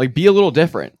like be a little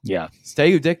different. Yeah.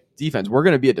 Stay with defense. We're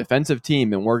going to be a defensive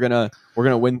team, and we're gonna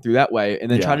win through that way. And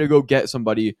then try Yeah. to go get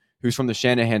somebody who's from the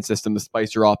Shanahan system to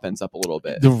spice your offense up a little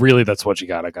bit, Really, that's what you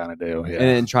gotta kind of do. Yeah. and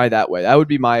then try that way. That would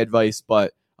be my advice.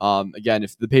 But again,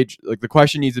 if the page like the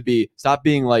question needs to be stop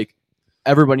being like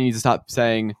everybody needs to stop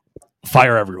saying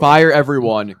Fire everyone. fire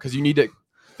everyone because you need to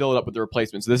fill it up with the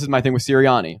replacements. So this is my thing with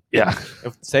Sirianni. Yeah.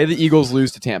 If say the Eagles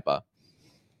lose to Tampa,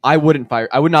 I would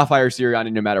not fire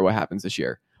Sirianni no matter what happens this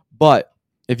year. But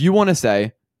if you want to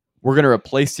say we're going to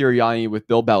replace Sirianni with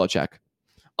Bill Belichick,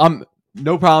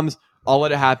 no problems. I'll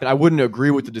let it happen. I wouldn't agree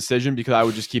with the decision because I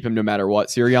would just keep him no matter what,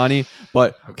 Sirianni.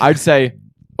 But Okay. I'd say,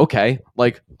 okay,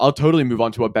 like I'll totally move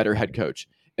on to a better head coach.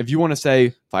 If you want to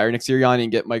say fire Nick Sirianni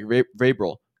and get Mike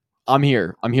Vrabel, I'm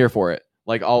here. I'm here for it.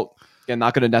 Like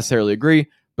not going to necessarily agree,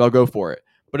 but I'll go for it.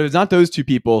 But if it's not those two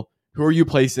people, who are you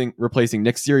replacing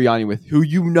Nick Sirianni with? Who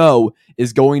you know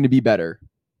is going to be better?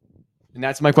 And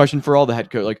that's my question for all the head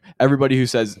coach. Like everybody who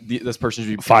says this person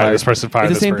should be Fire fired. this person. Fire It's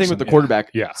the this same person. thing with the Yeah.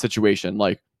 quarterback Yeah. situation.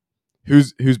 Like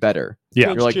who's better? Yeah.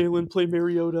 You're like, Jalen play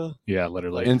Mariota. Yeah.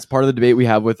 Literally. and it's part of the debate we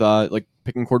have with like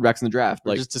picking quarterbacks in the draft.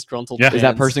 Like Like, just disgruntled. Yeah. is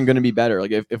that fans. person going to be better?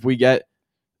 Like if we get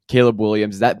Caleb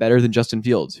Williams, is that better than Justin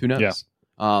Fields? Who knows?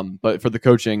 Yeah. But for the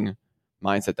coaching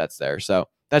mindset that's there. So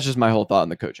that's just my whole thought on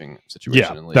the coaching situation.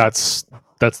 Yeah. in the league. That's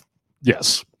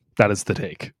yes. That is the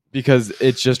take. Because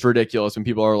it's just ridiculous when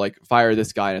people are like, fire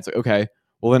this guy. And it's like, okay,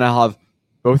 well, then I'll have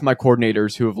both my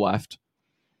coordinators who have left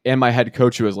and my head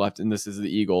coach who has left. And this is the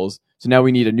Eagles. So now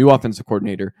we need a new offensive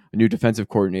coordinator, a new defensive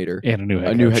coordinator, And a new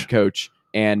head a new coach. head coach.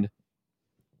 And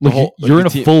Like, whole- you're like in the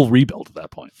a team- full rebuild at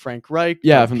that point. Frank Reich.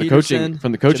 yeah, Doug from the Peterson, coaching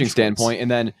Jim Schwartz. standpoint.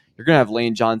 And then you're going to have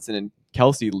Lane Johnson and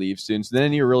Kelsey leave soon. So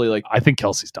then you're really like, I think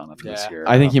Kelsey's done after this Yeah. year.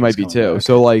 I think don't he know if might he's be coming too. back.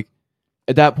 So like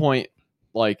at that point,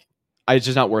 like it's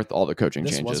just not worth all the coaching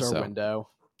This changes. was our So window.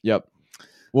 yep,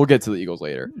 we'll get to the Eagles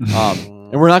later.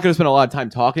 And we're not going to spend a lot of time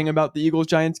talking about the Eagles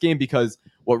Giants game because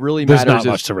what really There's matters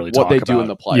not much is to really what talk they about. do in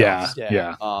the playoffs. Yeah.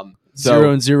 Yeah. Yeah. So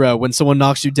 0-0. When someone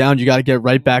knocks you down, you got to get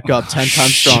right back up 10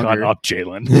 times stronger. Shut up,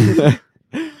 Jalen.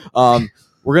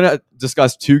 we're going to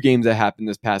discuss two games that happened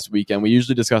this past weekend. We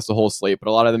usually discuss the whole slate, but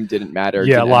a lot of them didn't matter.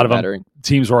 Yeah, a didn't lot end of them mattering.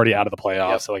 Teams were already out of the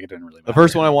playoffs, Yep. so like it didn't really matter. The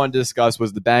first one I wanted to discuss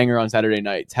was the banger on Saturday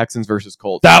night, Texans versus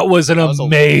Colts. That was an That was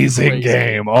amazing crazy.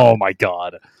 game. Oh my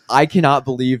god. I cannot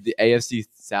believe the AFC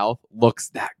South looks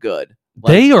that good.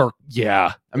 Like, They are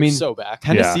yeah. I mean, so back.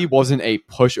 Tennessee wasn't a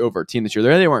pushover team this year.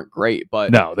 They weren't great,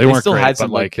 but No, they weren't still great, had some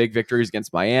but, like big victories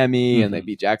against Miami, and they Mhm.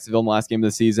 beat Jacksonville in the last game of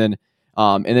the season.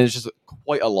 And then it's just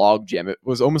quite a log jam. It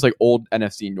was almost like old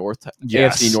NFC North,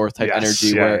 yes. AFC North type Yes.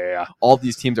 energy Yeah, where yeah. all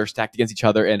these teams are stacked against each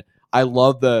other. And I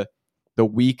love the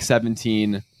week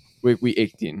 17, week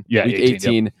 18, Yeah, week 18,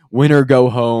 18 winner go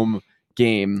home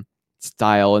game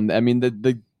style. And I mean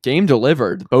the game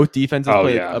delivered. Both defenses Oh,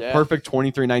 played yeah. a perfect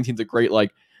 23-19 is a great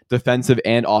like defensive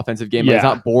and offensive game. Like, it's Yeah.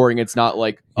 not boring. It's not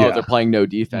like Yeah. they're playing no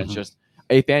defense. Mhm. Just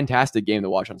a fantastic game to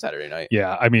watch on Saturday night.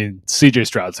 Yeah, I mean CJ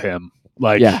Stroud's him.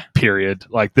 Like Yeah. period.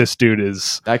 Like this dude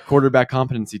is That quarterback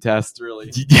competency test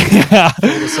really. yeah.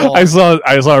 us all.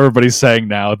 I saw everybody saying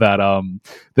now that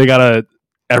they got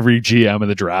every GM in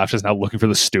the draft is now looking for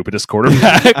the stupidest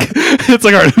quarterback. It's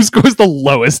like, all right, who scores the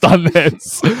lowest on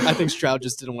this? I think Stroud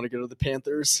just didn't want to go to the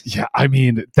Panthers. Yeah, I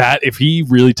mean that if he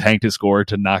really tanked his score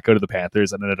to not go to the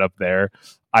Panthers and ended up there,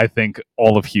 I think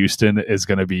all of Houston is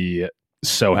going to be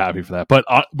so happy for that.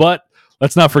 But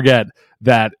let's not forget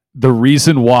that the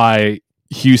reason why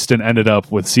Houston ended up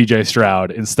with CJ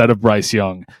Stroud instead of Bryce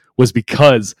Young was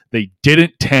because they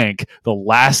didn't tank the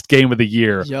last game of the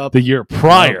year, Yup. the year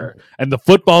prior, and the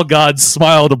football gods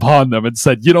smiled upon them and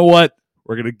said, "You know what?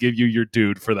 We're going to give you your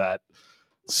dude for that."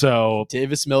 So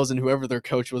Davis Mills and whoever their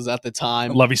coach was at the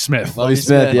time Lovie Smith. Lovie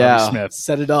Smith, yeah. Lovie Smith.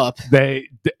 set it up.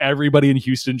 Everybody in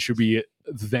Houston should be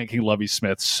thanking Lovie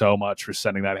Smith so much for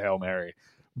sending that Hail Mary.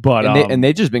 But And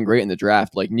they've just been great in the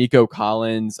draft. Like Nico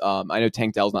Collins. I know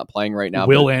Tank Dell's not playing right now.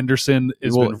 Will but, Anderson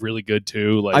has Will- been really good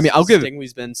too. Like, I mean, I'll give.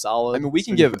 Stingley's been solid. I mean, we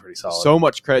can Stingley's give been pretty solid. so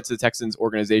much credit to the Texans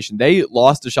organization. They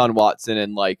lost Deshaun Watson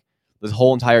and like this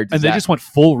whole entire disaster. And they just went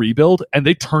full rebuild, and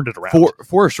they turned it around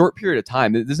for a short period of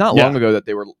time. It's not long ago that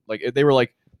they were like the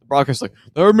broadcast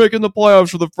they're making the playoffs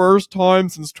for the first time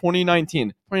since 2019.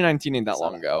 2019 ain't that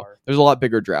long ago. There's a lot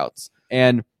bigger droughts,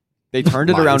 and they turned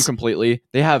it around completely.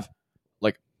 They have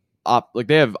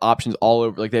they have options all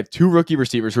over. Like they have 2 rookie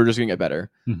receivers who are just going to get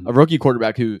better, a rookie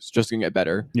quarterback who's just going to get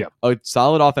better, a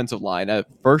solid offensive line, a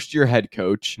first-year head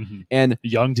coach, and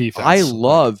young defense. I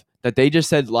love that they just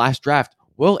said last draft,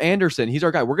 Will Anderson, he's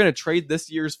our guy. We're going to trade this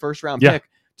year's first-round pick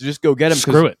to just go get him.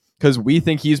 Screw it. Because we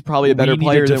think he's probably a better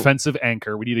player. We need a defensive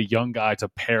anchor. We need a young guy to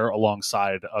pair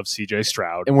alongside of CJ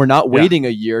Stroud. And we're not waiting a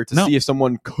year to see if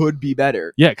someone could be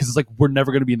better. Yeah, because it's like we're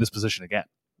never going to be in this position again.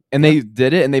 And they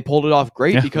did it, and they pulled it off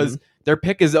great because their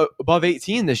pick is above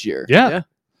 18 this year. Yeah.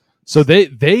 So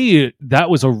that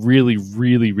was a really,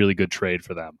 really, really good trade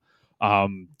for them.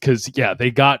 Because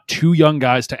they got 2 young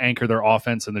guys to anchor their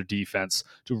offense and their defense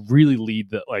to really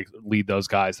lead those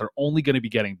guys. They're only going to be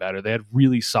getting better. They had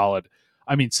really solid.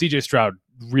 I mean, CJ Stroud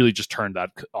really just turned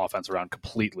that offense around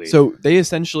completely. So they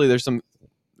essentially, there's some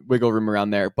wiggle room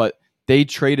around there, but they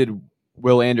traded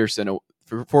Will Anderson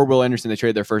for Will Anderson. They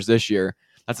traded their first this year.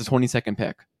 That's a 22nd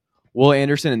pick. Will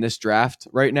Anderson in this draft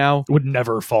right now would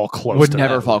never fall close to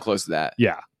that.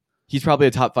 Yeah. He's probably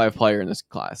a top 5 player in this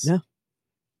class. Yeah.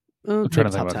 I'm trying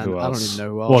to think about who else. I don't even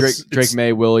know who else. Drake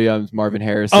May, Williams, Marvin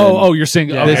Harrison. Oh, you're saying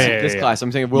this class.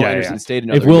 I'm saying if Will Anderson stayed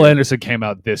another If Will year. Anderson came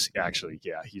out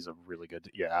he's a really good.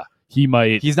 Yeah, he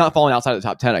might. He's not falling outside of the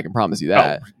top 10. I can promise you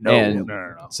that.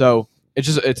 No. So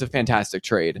it's a fantastic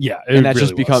trade. Yeah, and that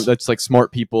really just that's like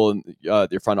smart people in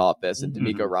their front office and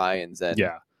D'Amico Ryans and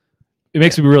It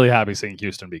makes me really happy seeing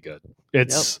Houston be good.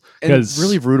 It's because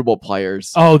really rootable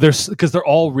players. Oh, because they're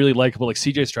all really likable. Like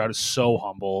CJ Stroud is so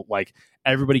humble. Like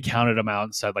everybody counted him out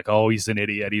and said, like, "Oh, he's an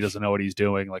idiot. He doesn't know what he's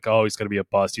doing. Like, oh, he's going to be a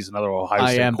bust. He's another Ohio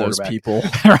State quarterback." Those people.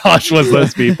 Rosh was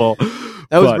those people.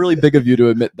 That was really big of you to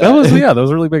admit that. That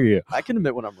was really big of you. I can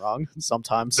admit when I'm wrong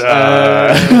sometimes.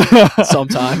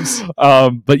 Sometimes.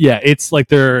 But yeah, it's like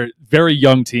they're very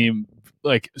young team.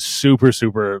 Like super,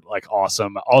 super like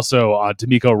awesome. Also,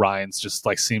 D'Amico Ryans just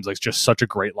like seems like just such a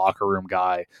great locker room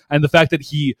guy, and the fact that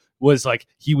he was like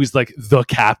the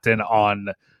captain on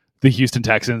the Houston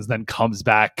Texans, then comes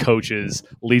back, coaches,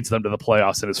 leads them to the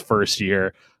playoffs in his first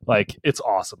year. Like it's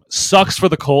awesome. Sucks for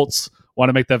the Colts. Want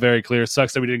to make that very clear.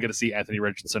 Sucks that we didn't get to see Anthony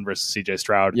Richardson versus CJ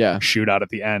Stroud shootout at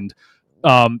the end.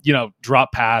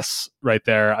 Drop pass right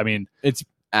there. I mean, it's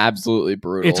absolutely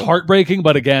brutal. It's heartbreaking,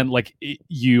 but again, like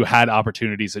you had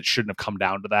opportunities that shouldn't have come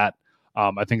down to that.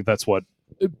 I think that's what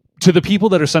to the people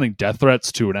that are sending death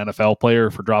threats to an NFL player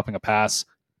for dropping a pass,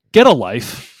 get a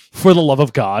life for the love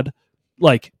of God.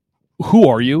 Like, who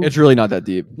are you? It's really not that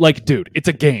deep. Like, dude, it's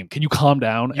a game. Can you calm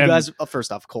down? You guys,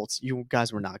 first off, Colts, you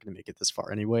guys were not going to make it this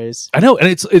far anyways. I know, and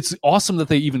it's awesome that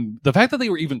the fact that they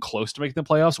were even close to making the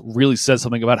playoffs really says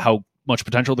something about how much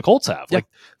potential the Colts have. Yeah. Like,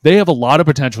 they have a lot of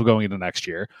potential going into next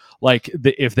year. Like,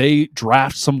 if they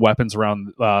draft some weapons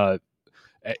around,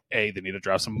 they need to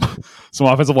draft some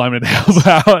offensive linemen to help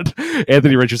out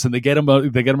Anthony Richardson. They get him a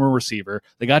receiver.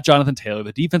 They got Jonathan Taylor.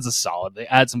 The defense is solid. They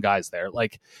add some guys there.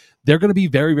 Like, they're going to be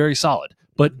very, very solid.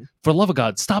 But for the love of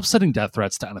God, stop sending death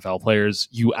threats to NFL players.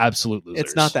 You absolute losers.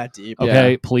 It's not that deep.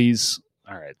 Okay, please.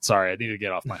 All right. Sorry, I need to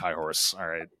get off my high horse. All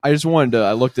right. I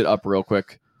looked it up real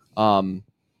quick. The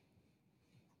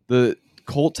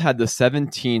Colts had the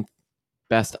 17th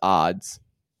best odds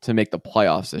to make the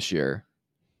playoffs this year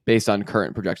based on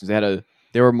current projections.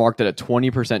 They were marked at a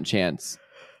 20% chance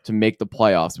to make the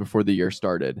playoffs before the year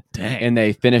started. Dang. And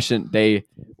they finished they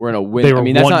were in a win. They were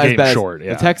that's one not game as bad short.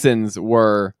 The Texans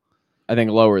were, I think,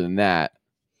 lower than that.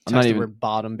 I'm not even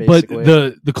bottom, basically.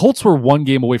 But the Colts were one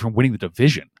game away from winning the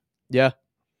division. Yeah.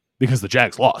 Because the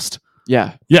Jags lost.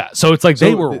 Yeah. Yeah. So it's like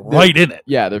they were right in it.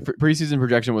 Yeah. The preseason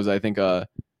projection was, I think,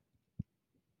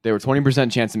 they were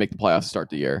 20% chance to make the playoffs to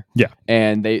start the year. Yeah.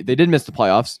 And they did miss the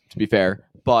playoffs, to be fair,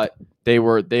 but they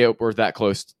were that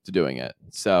close to doing it.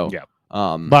 So yeah.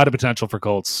 A lot of potential for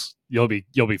Colts. You'll be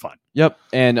fine. Yep.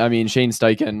 And I mean, Shane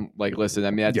Steichen, like, listen,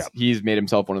 I mean, he's made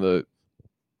himself one of the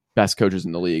best coaches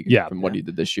in the league from what he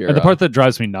did this year. And the part that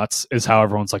drives me nuts is how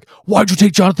everyone's like, why'd you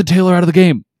take Jonathan Taylor out of the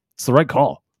game? It's the right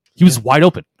call. He was wide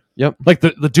open. Yep. Like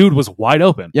the dude was wide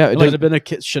open. Yeah. It should have been a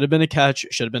catch. Should have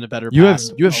been a better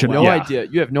pass. You have no idea.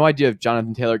 You have no idea if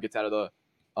Jonathan Taylor gets out of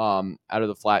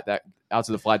the flat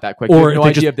that quick. Or you have no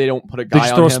idea if they don't put a guy on him. They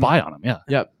just throw a spy on him. Yeah.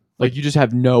 Yep. Like you just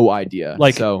have no idea.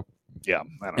 Like, so yeah, I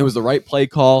don't know. It was the right play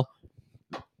call.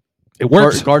 It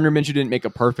worked. Gardner Minshew didn't make a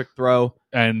perfect throw,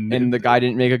 and the guy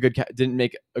didn't make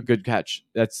a good catch.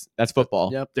 That's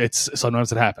football. Yep. It's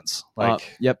sometimes it happens.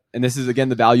 Like yep. And this is again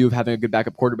the value of having a good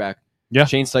backup quarterback. Yeah.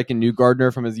 Shane Steichen knew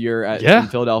Gardner from his year in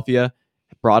Philadelphia,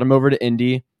 brought him over to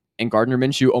Indy, and Gardner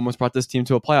Minshew almost brought this team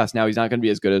to a playoffs. Now he's not going to be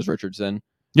as good as Richardson.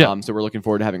 Yeah. So we're looking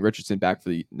forward to having Richardson back for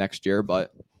the next year.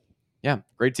 But yeah,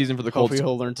 great season for the Colts. Hopefully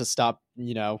he'll learn to stop,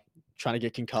 trying to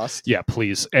get concussed. Yeah,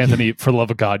 please, Anthony. For the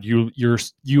love of God,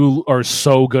 you are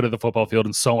so good at the football field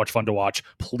and so much fun to watch.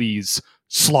 Please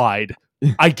slide.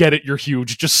 I get it. You're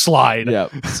huge. Just slide. Yeah.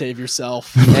 Save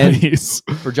yourself. And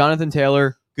for Jonathan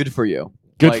Taylor, good for you.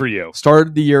 Good for you.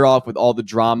 Started the year off with all the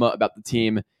drama about the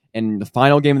team. And the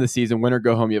final game of the season, win or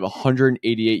go home, you have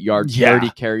 188 yards, 30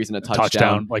 carries, and a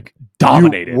touchdown. Like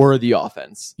dominated. You were the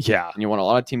offense. Yeah. And you won a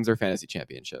lot of teams their fantasy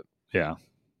championship. Yeah.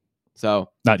 So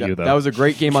not you though. That was a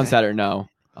great game on Saturday. No.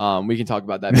 We can talk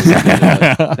about that.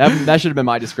 that should have been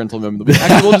my disgruntled moment of the week.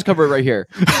 Actually, we'll just cover it right here.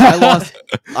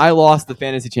 I lost the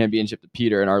fantasy championship to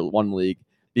Peter in our one league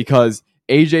because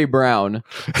AJ Brown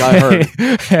got hurt.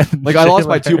 Like I lost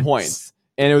by 2 points.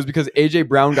 And it was because AJ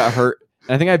Brown got hurt.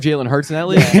 And I think I have Jalen Hurts in that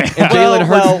league. And Jalen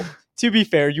Hurts. Well, to be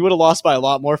fair, you would have lost by a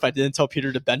lot more if I didn't tell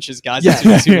Peter to bench his guys as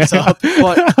soon as he was up.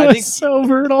 But I think so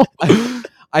brutal.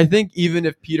 I think even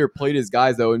if Peter played his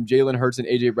guys though, and Jalen Hurts and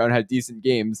AJ Brown had decent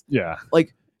games,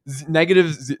 like negative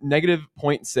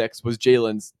 0.6 was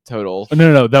Jalen's total.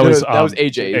 No, that was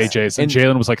AJ's. AJ's, and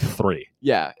Jalen was like 3.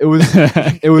 Yeah, it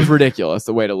was ridiculous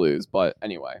the way to lose. But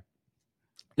anyway,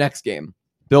 next game,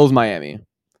 Bills Miami.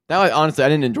 Now, honestly, I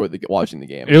didn't enjoy watching the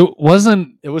game. It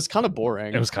wasn't. It was kind of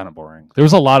boring. It was kind of boring. There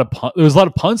was a lot of punts. There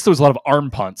was a lot of arm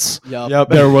punts. Yep.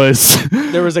 There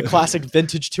was a classic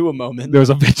vintage Tua moment. There was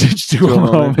a vintage Tua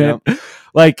moment. Yep.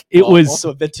 Like it was also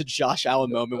a vintage Josh Allen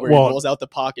moment where he rolls out the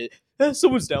pocket.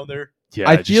 Someone's down there. Yeah,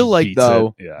 I feel like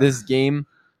though this game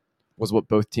was what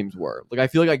both teams were. Like I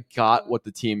feel like I got what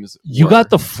the teams. You got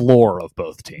the floor of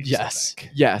both teams.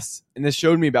 Yes, and this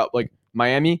showed me about like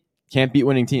Miami can't beat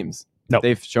winning teams. No,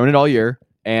 they've shown it all year,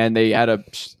 and they had a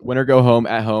win or go home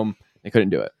at home. They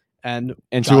couldn't do it, and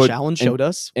Josh Allen showed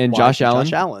us. And Josh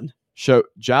Allen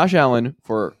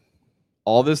for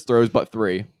all of his throws but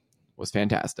 3 was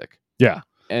fantastic. Yeah,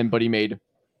 but he made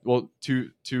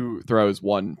two throws,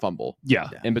 1 fumble. Yeah,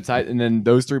 and then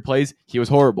those 3 plays, he was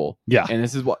horrible. Yeah, and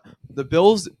this is what the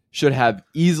Bills should have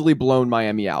easily blown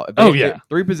Miami out. If they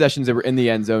 3 possessions that were in the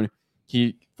end zone.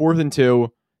 He 4th and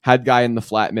 2. Had guy in the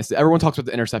flat, missed it. Everyone talks about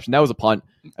the interception. That was a punt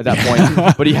at that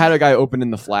point. But he had a guy open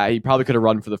in the flat. He probably could have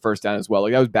run for the first down as well.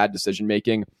 Like that was bad decision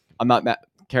making. I'm not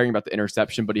caring about the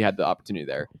interception, but he had the opportunity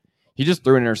there. He just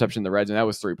threw an interception in the red zone. That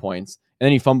was 3 points. And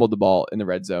then he fumbled the ball in the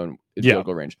red zone in field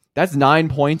goal range. That's 9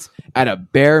 points at a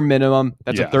bare minimum.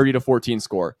 That's a 30-14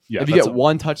 score. If you get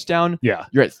 1 touchdown,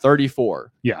 you're at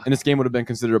 34. Yeah. And this game would have been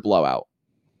considered a blowout.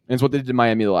 And it's what they did to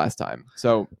Miami the last time.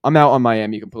 So I'm out on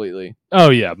Miami completely. Oh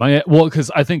yeah, because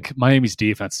I think Miami's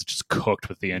defense is just cooked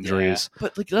with the injuries. Yeah.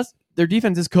 But their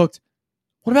defense is cooked.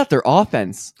 What about their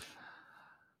offense?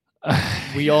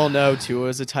 We all know Tua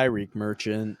is a Tyreek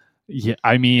merchant. Yeah,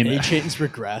 I mean, Achane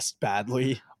regressed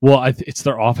badly. Well, it's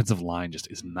their offensive line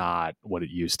just is not what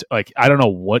it used to. Like I don't know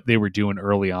what they were doing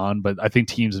early on, but I think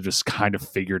teams have just kind of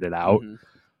figured it out.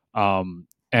 Mm-hmm.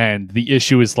 And the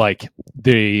issue is like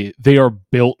they are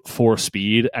built for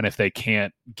speed, and if they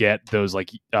can't get those like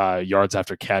yards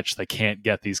after catch, they can't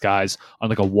get these guys on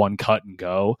like a one cut and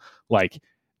go. Like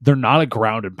they're not a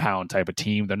ground and pound type of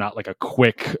team. They're not like a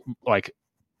quick like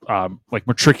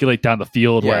matriculate down the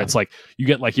field where it's like you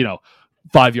get like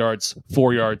 5 yards,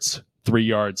 4 yards, 3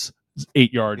 yards,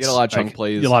 8 yards. You get a lot of chunk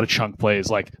plays. A lot of chunk plays,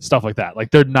 like stuff like that.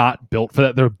 Like they're not built for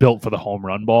that. They're built for the home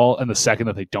run ball, and the second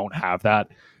that they don't have that,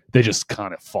 they just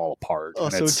kind of fall apart. Oh,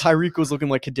 so Tyreek was looking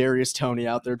like Kadarius Toney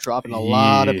out there dropping a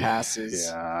lot of passes.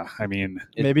 Yeah, I mean,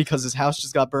 maybe because his house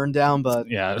just got burned down, but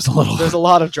there's a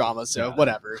lot of drama. So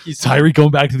whatever. He's Tyreek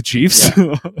going back to the Chiefs.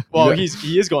 Yeah. Well,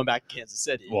 he is going back to Kansas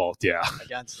City. Well, yeah,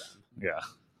 against them. Yeah,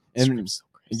 and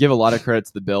you give a lot of credit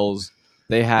to the Bills.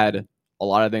 They had a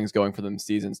lot of things going for them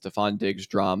season. Stephon Diggs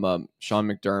drama, Sean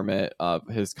McDermott,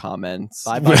 his comments.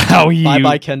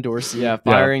 Bye-bye Ken Dorsey. Yeah,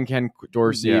 firing Ken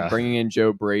Dorsey, bringing in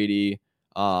Joe Brady.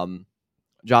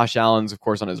 Josh Allen's, of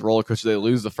course, on his roller coaster. They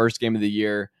lose the first game of the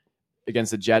year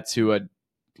against the Jets, who had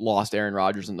lost Aaron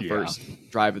Rodgers in the first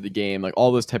drive of the game. Like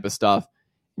all this type of stuff.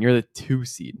 And you're the 2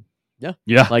 seed. Yeah.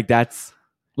 Like that's...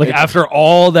 Like after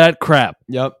all that crap.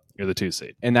 Yep. You're the 2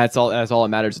 seed. And that's all that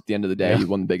matters at the end of the day. You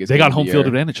won the biggest They game got home field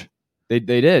advantage. They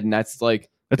did, and that's like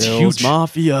that's Bills huge.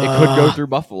 Mafia. It could go through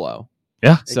Buffalo.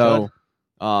 Yeah. So,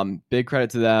 big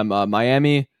credit to them.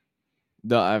 Miami.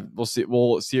 We'll see.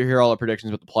 We'll hear all the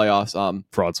predictions with the playoffs.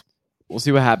 Frauds. We'll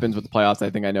see what happens with the playoffs. I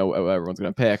think I know what everyone's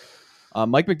going to pick.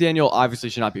 Mike McDaniel obviously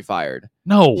should not be fired.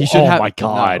 No. He should my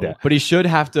God. No, but he should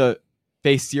have to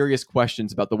face serious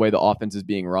questions about the way the offense is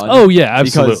being run. Oh yeah,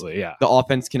 absolutely. Yeah, the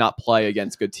offense cannot play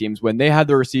against good teams when they have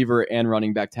the receiver and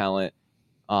running back talent.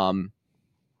 Some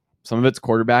of it's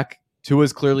quarterback.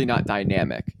 Tua's clearly not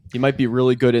dynamic. He might be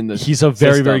really good in the He's a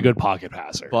very, very good pocket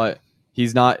passer. But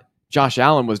he's not. Josh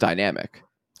Allen was dynamic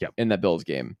in that Bills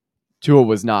game. Tua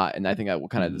was not, and I think that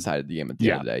kind of decided the game at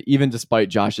the end of the day, even despite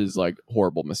Josh's like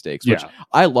horrible mistakes. Which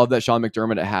I love that Sean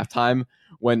McDermott at halftime,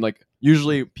 when like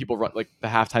usually people run like the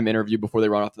halftime interview before they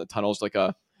run off in the tunnels, like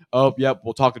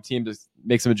we'll talk to the team to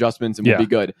make some adjustments and we'll be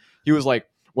good. He was like,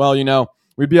 well,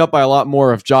 we'd be up by a lot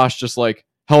more if Josh just like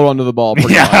held onto the ball.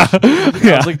 I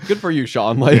was like, good for you,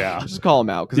 Sean. Like, just call him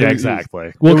out.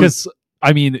 Exactly. Well, because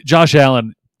I mean, Josh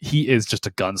Allen, he is just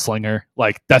a gunslinger.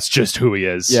 Like, that's just who he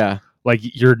is. Yeah. Like,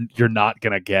 you're not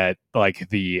gonna get like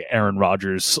the Aaron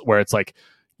Rodgers where it's like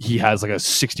he has like a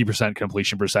 60%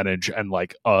 completion percentage and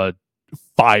like a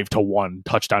 5-to-1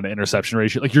 touchdown to interception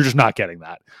ratio. Like, you're just not getting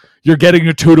that. You're getting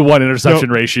a 2-to-1 interception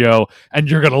ratio, and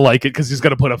you're gonna like it because he's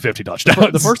gonna put up 50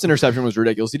 touchdowns. The first interception was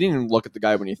ridiculous. He didn't even look at the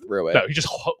guy when he threw it. No, he just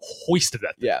hoisted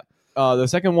that thing. Yeah. The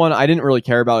second one, I didn't really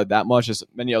care about it that much, as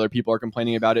many other people are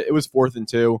complaining about it. It was 4th and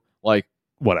 2. Like,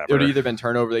 whatever. It would either been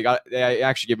turnover. They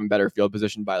actually gave him better field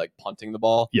position by like punting the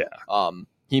ball. Yeah.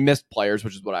 He missed players,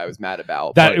 which is what I was mad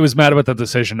about. It was mad about the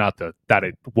decision, not that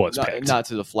it was picked. Not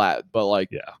to the flat, but like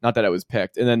not that it was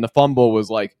picked. And then the fumble was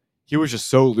like he was just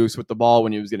so loose with the ball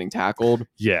when he was getting tackled.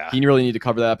 Yeah. He really need to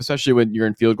cover that up, especially when you're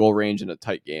in field goal range in a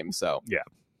tight game. So yeah.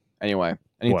 Anyway,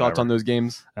 any thoughts on those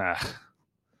games?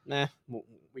 Nah.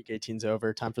 Week 18's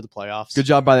over. Time for the playoffs. Good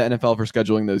job by the NFL for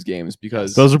scheduling those games,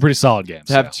 because those are pretty solid games.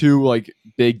 To have two like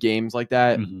big games like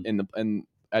that in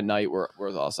at night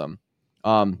was awesome.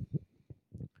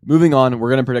 Moving on, we're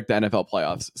going to predict the NFL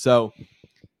playoffs. So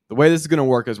the way this is going to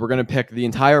work is we're going to pick the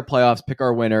entire playoffs, pick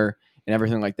our winner, and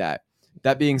everything like that.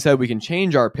 That being said, we can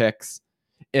change our picks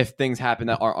if things happen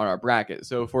that are on our bracket.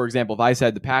 So, for example, if I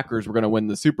said the Packers were going to win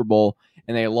the Super Bowl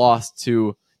and they lost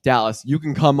to Dallas, you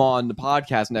can come on the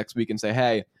podcast next week and say,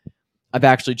 hey, I've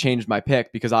actually changed my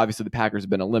pick because obviously the Packers have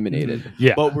been eliminated.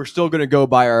 Yeah. But we're still going to go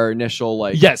by our initial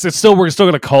like. Yes, we're still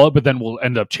going to call it, but then we'll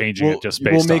end up changing it just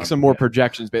based on. We'll make some more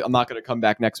projections. But I'm not going to come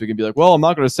back next week and be like, well, I'm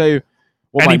not going to say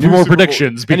any more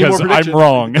predictions because I'm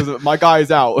wrong. Because my guy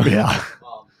is out. Yeah.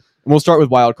 We'll start with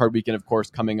Wild Card Weekend, of course,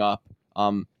 coming up.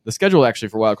 The schedule actually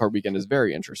for Wild Card Weekend is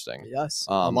very interesting. Yes,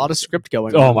 a lot of script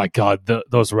going on. Oh my God,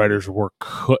 those writers were.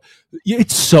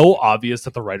 It's so obvious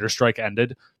that the writer's strike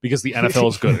ended because the NFL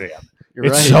is good again.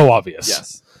 It's so obvious.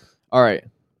 Yes. All right.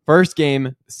 First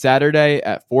game Saturday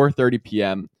at 4:30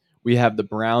 p.m. We have the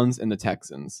Browns and the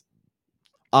Texans.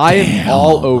 I am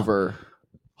all over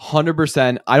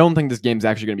 100%. I don't think this game is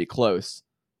actually going to be close.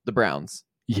 The Browns.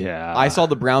 Yeah. I saw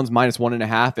the Browns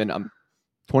 -1.5, and I'm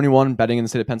 21 betting in the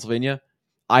state of Pennsylvania.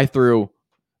 I threw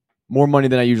more money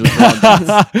than I usually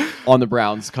throw on the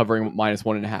Browns covering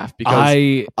 -1.5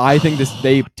 because I think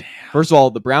first of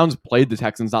all, the Browns played the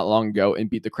Texans not long ago and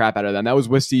beat the crap out of them. That was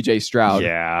with CJ Stroud.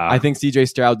 Yeah. I think CJ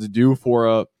Stroud's due for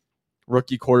a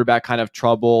rookie quarterback kind of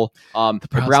trouble. The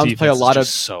Browns play a lot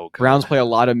of Browns play a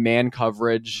lot of man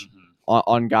coverage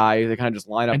on guys. They kind of just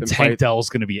line up and play. Tank Dell's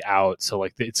going to be out, so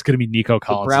like it's going to be Nico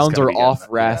Collins. The Browns are off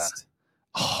rest. Yeah.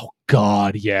 Oh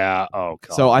God, yeah. Oh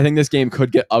God. So I think this game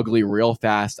could get ugly real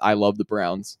fast. I love the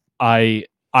Browns. I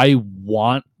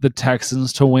want the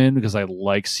Texans to win because I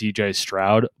like CJ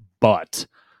Stroud, but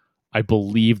I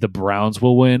believe the Browns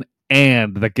will win,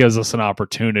 and that gives us an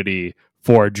opportunity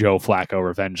for a Joe Flacco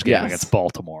revenge game against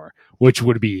Baltimore, which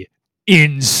would be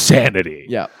insanity.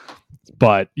 Yeah.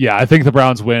 But yeah, I think the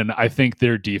Browns win. I think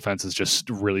their defense is just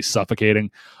really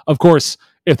suffocating. Of course,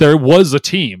 if there was a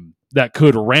team that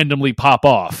could randomly pop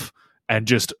off and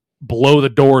just blow the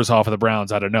doors off of the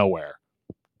Browns out of nowhere,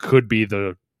 could be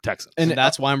the Texans. And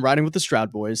that's why I'm riding with the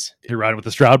Stroud boys. You're riding with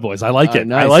the Stroud boys. I like it.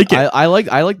 Nice. I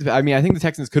like it. I mean, I think the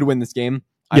Texans could win this game.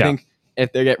 I think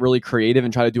if they get really creative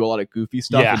and try to do a lot of goofy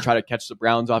stuff and try to catch the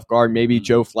Browns off guard, maybe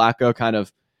Joe Flacco kind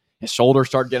of his shoulders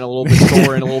start getting a little bit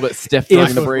sore and a little bit stiff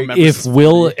during the break. If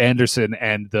Will Anderson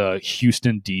and the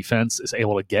Houston defense is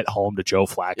able to get home to Joe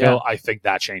Flacco, I think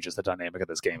that changes the dynamic of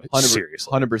this game.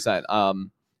 Seriously. 100%.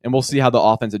 And we'll see how the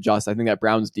offense adjusts. I think that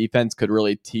Browns defense could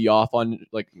really tee off on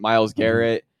like Myles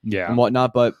Garrett and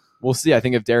whatnot, but we'll see. I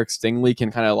think if Derek Stingley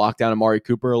can kind of lock down Amari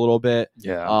Cooper a little bit,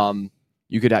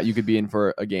 you could be in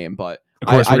for a game. But of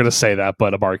course, we're going to say that,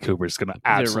 but Amari Cooper is going to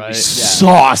absolutely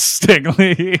sauce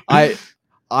Stingley.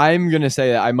 I'm going to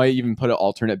say that I might even put an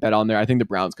alternate bet on there. I think the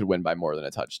Browns could win by more than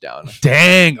a touchdown.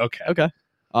 Dang. Okay.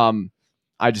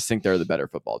 I just think they're the better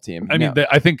football team. I mean,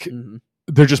 I think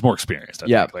they're just more experienced.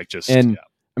 I think.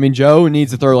 I mean, Joe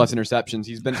needs to throw less interceptions.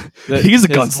 He's a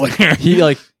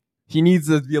gunslinger. He needs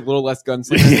to be a little less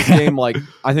gunslinger in this game. Like,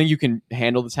 I think you can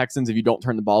handle the Texans if you don't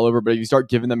turn the ball over, but if you start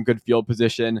giving them good field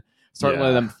position, start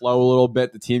letting them flow a little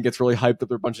bit, the team gets really hyped up.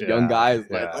 They're a bunch of young guys.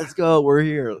 Like, let's go, we're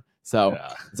here. So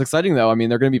it's exciting though. I mean,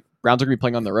 Browns are gonna be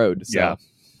playing on the road. So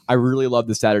I really love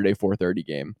the Saturday 4:30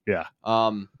 game. Yeah.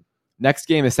 Next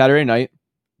game is Saturday night.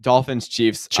 Dolphins,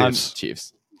 Chiefs.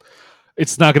 Chiefs.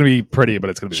 It's not going to be pretty, but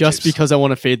it's going to be just because I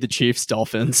want to fade the Chiefs,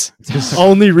 Dolphins.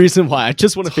 Only reason why. I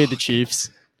just want to fade the Chiefs.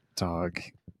 Dog.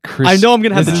 I know I'm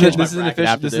going to have to change my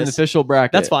bracket. This is an official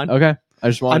bracket. That's fine. Okay.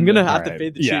 I'm going to have to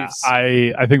fade the Chiefs.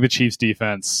 I think the Chiefs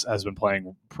defense has been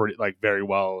playing very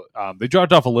well. They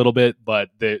dropped off a little bit, but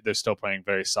they're still playing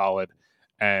very solid.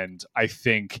 And I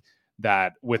think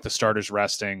that with the starters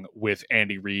resting, with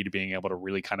Andy Reid being able to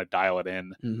really kind of dial it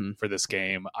in for this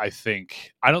game, I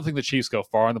don't think the Chiefs go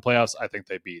far in the playoffs. I think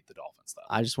they beat the Dolphins, though.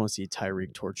 I just want to see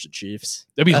Tyreek torch the Chiefs.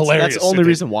 That'd be hilarious. That's the only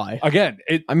reason why. Again,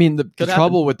 the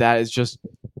trouble with that is just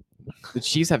the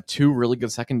Chiefs have two really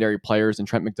good secondary players in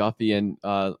Trent McDuffie and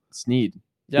Snead.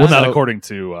 Yeah, well, not according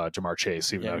to Jamar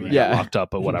Chase, even though he got locked up,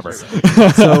 but whatever.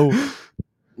 So,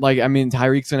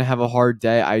 Tyreek's going to have a hard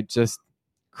day.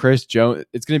 Chris Jones,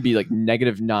 it's going to be like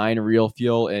 -9 real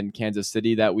fuel in Kansas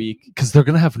City that week. Because they're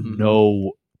going to have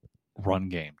no run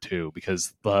game, too,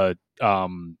 because the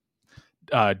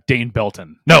Dane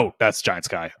Belton. No, that's Giants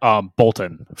guy.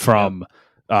 Bolton from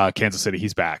Kansas City.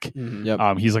 He's back.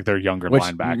 Yep. He's like their younger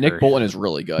linebacker. Nick Bolton is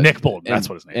really good. Nick Bolton, that's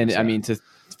what his name is. And I mean,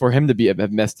 for him to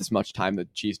have missed this much time, the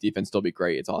Chiefs defense still be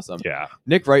great. It's awesome. Yeah.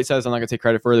 Nick Wright says, I'm not going to take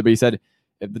credit for it, but he said,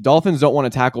 if the Dolphins don't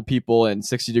want to tackle people in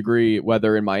 60-degree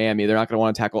weather in Miami, they're not going to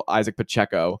want to tackle Isaac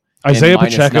Pacheco. Isaiah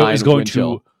Pacheco is going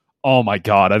to. Oh my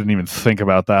God! I didn't even think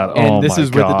about that. And this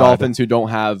is with the Dolphins who don't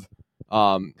have.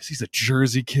 Because he's a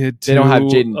Jersey kid too. They don't have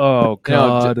Jaden. Oh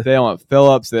God! They don't have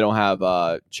Phillips. They don't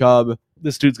have Chubb.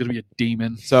 This dude's going to be a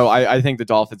demon. So I think the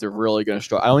Dolphins are really going to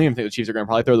struggle. I don't even think the Chiefs are going to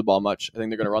probably throw the ball much. I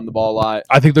think they're going to run the ball a lot.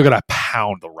 I think they're going to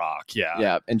pound the rock. Yeah.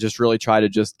 Yeah, and just really try to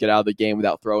just get out of the game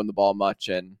without throwing the ball much.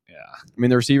 And I mean,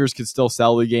 the receivers could still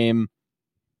sell the game.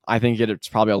 I think it's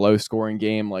probably a low-scoring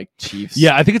game, like Chiefs.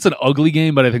 Yeah, I think it's an ugly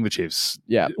game, but I think the Chiefs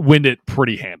win it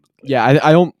pretty handily. Yeah,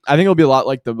 I think it'll be a lot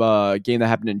like the game that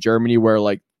happened in Germany, where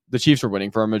like the Chiefs were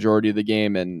winning for a majority of the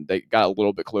game, and they got a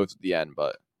little bit close at the end,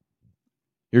 but.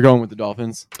 You're going with the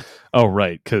Dolphins? Oh,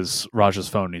 right, because Raj's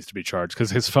phone needs to be charged,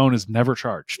 because his phone is never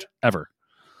charged, ever.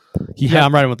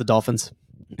 I'm riding with the Dolphins.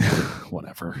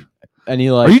 Whatever. Are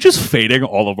you just fading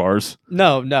all of ours?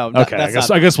 No. Okay,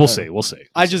 I guess we'll see. We'll see.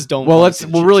 I just don't. Well,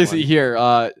 we'll really see here.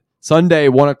 Sunday,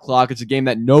 1:00. It's a game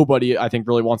that nobody, I think,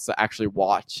 really wants to actually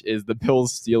watch. Is the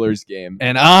Bills-Steelers game,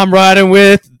 and I'm riding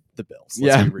with the Bills.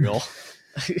 Let's be real.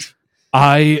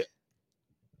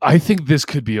 I think this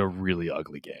could be a really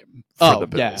ugly game for the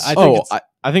Bills.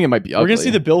 I think it might be ugly. We're going to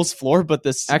see the Bills' floor, but the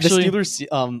Steelers'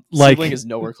 ceiling is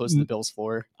nowhere close to the Bills'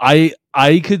 floor.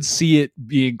 I could see it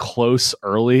being close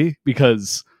early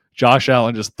because Josh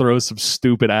Allen just throws some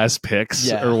stupid-ass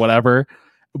picks or whatever.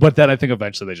 But then I think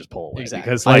eventually they just pull away.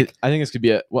 Exactly. Because I think this could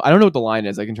be I don't know what the line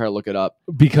is. I can try to look it up.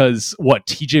 Because,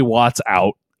 TJ Watt's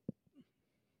out.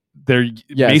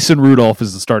 Mason Rudolph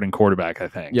is the starting quarterback, I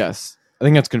think. Yes. I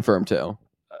think that's confirmed, too.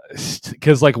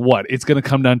 Because it's going to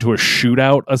come down to a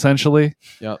shootout essentially.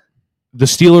 Yep. The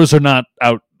Steelers are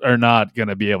not going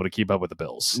to be able to keep up with the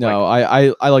Bills. No,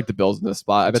 I like the Bills in this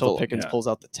spot. I bet Pickens pulls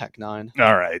out the Tech 9.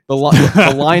 All right. The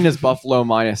line is Buffalo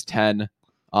 -10.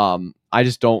 I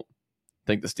just don't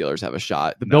think the Steelers have a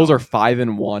shot. The Bills are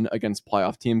 5-1 against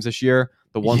playoff teams this year.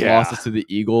 The one loss is to the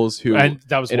Eagles, who and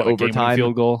that was in overtime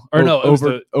field goal or no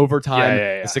overtime.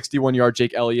 The 61-yard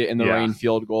Jake Elliott in the rain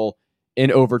field goal. In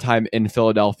overtime in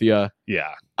Philadelphia.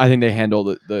 Yeah. I think they handle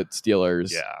the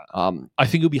Steelers. Yeah. I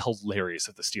think it would be hilarious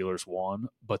if the Steelers won,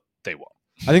 but they won't.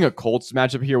 I think a Colts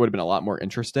matchup here would have been a lot more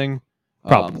interesting.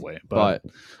 Probably. But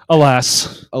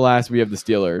alas, we have the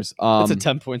Steelers. It's a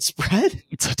 10-point spread?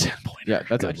 It's a 10-point. Yeah,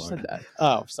 I just said that.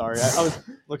 Oh, sorry. I was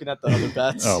looking at the other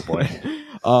bets. Oh, boy.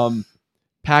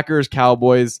 Packers,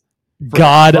 Cowboys.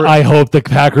 I hope the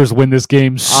Packers win this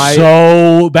game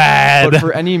so bad. But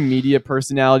for any media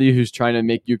personality who's trying to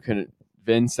make you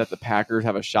convinced that the Packers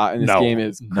have a shot in this game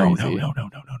is crazy. No.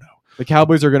 The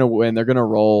Cowboys are going to win. They're going to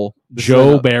roll.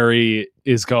 Joe Barry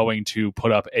is going to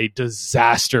put up a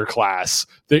disaster class.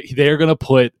 They're going to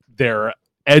put their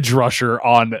edge rusher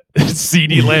on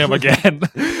CeeDee Lamb again.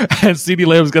 And CeeDee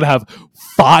Lamb is going to have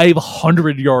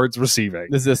 500 yards receiving.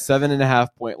 This is a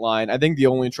 7.5-point line. I think the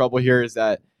only trouble here is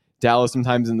that Dallas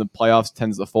sometimes in the playoffs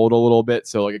tends to fold a little bit,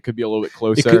 so it could be a little bit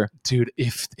closer. Dude,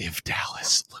 if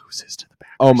Dallas loses to the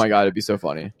Packers, Oh my god, it'd be so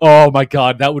funny. Oh my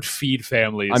god, that would feed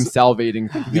families. I'm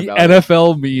salivating thinking The about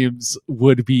NFL memes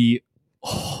would be,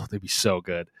 they'd be so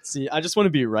good. See, I just want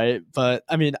to be right, but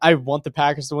I mean, I want the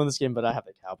Packers to win this game, but I have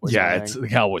the Cowboys. Yeah, winning. the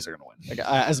Cowboys are going to win. Like,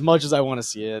 as much as I want to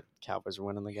see it, Cowboys are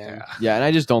winning the game. Yeah, and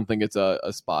I just don't think it's a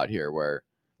spot here where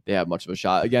they have much of a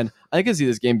shot. Again, I can see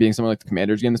this game being something like the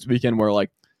Commanders game this weekend, where like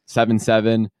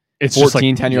 7-7, It's 14-10. just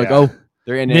like, You're like, oh,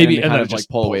 they're in it, maybe, and they and kind then of it like just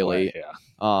pull pulls away late.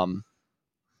 Yeah.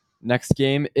 Next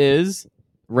game is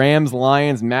Rams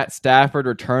Lions. Matt Stafford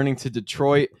returning to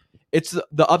Detroit. It's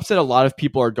the upset a lot of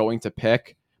people are going to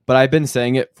pick, but I've been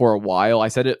saying it for a while. I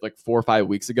said it like 4 or 5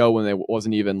 weeks ago when it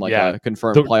wasn't even like a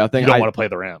confirmed playoff thing. You don't want to play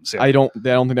the Rams. Yeah. I don't think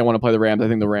they want to play the Rams. I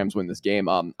think the Rams win this game.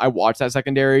 I watched that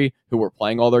secondary who were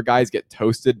playing all their guys get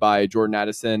toasted by Jordan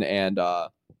Addison and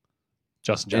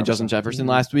Justin Jefferson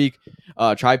last week.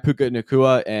 Try Puka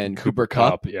Nacua and Cooper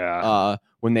Kupp. Yeah.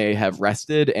 When they have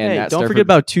rested, and Hey, don't forget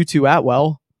about Tutu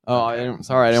Atwell. Oh, I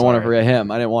didn't want to forget him.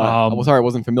 I didn't want to. Sorry, I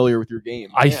wasn't familiar with your game.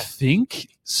 I think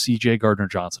C.J.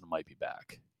 Gardner-Johnson might be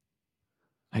back.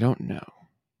 I don't know.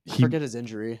 I forget his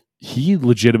injury. He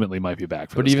legitimately might be back.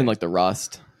 But even like the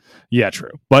rust. Yeah, true.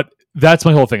 But that's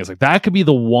my whole thing. Is like that could be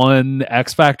the one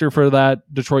X factor for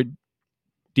that Detroit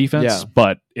defense. Yeah.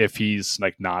 But if he's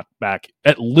like not back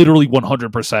at literally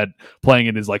 100% playing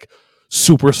in his like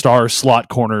superstar slot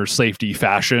corner safety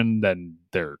fashion, then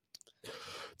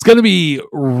it's going to be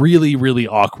really, really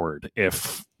awkward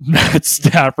if Matt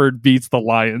Stafford beats the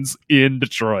Lions in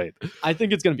Detroit. I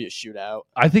think it's going to be a shootout.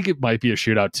 I think it might be a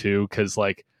shootout too, because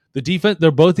like the defense,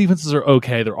 both defenses are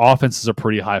okay. Their offenses are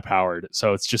pretty high powered.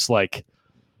 So it's just like,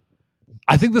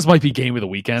 I think this might be game of the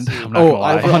weekend. I'm not gonna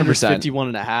lie. 100%.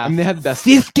 51.5. I mean, they had the best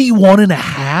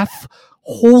 51.5.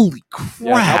 Holy crap.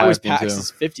 Yeah, Cowboys I think Packs too.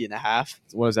 is 50.5.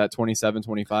 What is that? 27,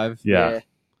 25? Yeah.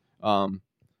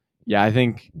 Yeah, I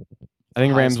think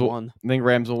Rams will. One. I think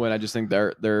Rams will win. I just think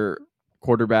their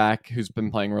quarterback, who's been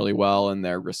playing really well, and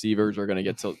their receivers are going to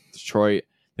get to Detroit.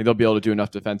 I think they'll be able to do enough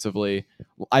defensively.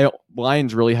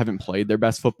 Lions really haven't played their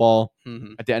best football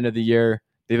at the end of the year.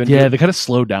 They kind of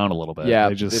slowed down a little bit. Yeah,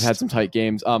 they've had some tight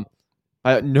games.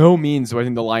 By no means do I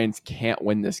think the Lions can't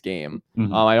win this game.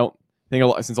 Mhm. I don't think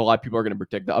since a lot of people are going to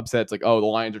predict the upsets, like, oh, the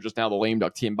Lions are just now the lame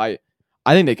duck team. I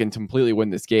think they can completely win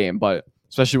this game, but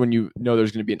especially when you know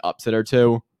there's going to be an upset or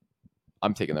two,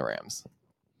 I'm taking the Rams.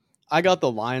 I got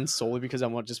the Lions solely because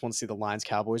I just want to see the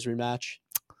Lions-Cowboys rematch.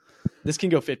 This can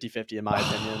go 50-50 in my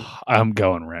opinion. I'm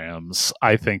going Rams.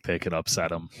 I think they could upset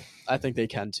them. I think they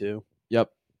can too. Yep.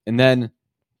 And then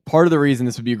part of the reason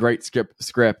this would be a great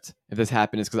script if this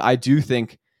happened is because I do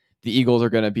think the Eagles are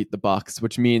going to beat the Bucks,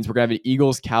 which means we're going to have an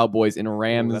Eagles, Cowboys, and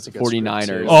Rams, that's a good 49ers.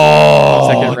 script, too. Oh,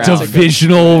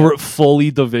 Second round.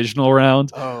 fully divisional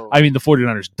round. Oh. I mean, the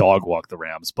 49ers dog walk the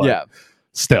Rams, but Yeah.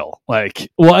 still,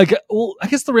 like, I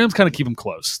guess the Rams kind of keep them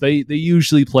close. They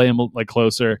usually play them like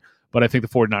closer, but I think the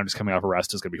 49ers coming off a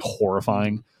rest is going to be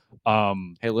horrifying.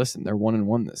 Hey, listen, they're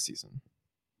 1-1 this season.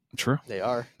 True. They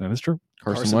are. That is true.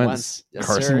 Carson Wentz. Yes,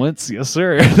 Carson sir. Wentz, yes,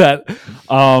 sir.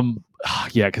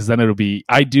 Yeah, because then it'll be.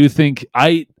 I do think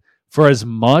for as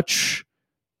much.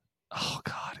 Oh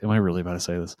God, am I really about to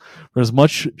say this? For as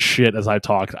much shit as I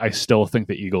talked, I still think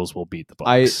the Eagles will beat the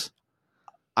Bucs.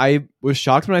 I was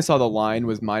shocked when I saw the line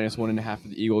was -1.5 for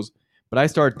the Eagles, but I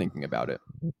started thinking about it,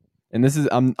 and this is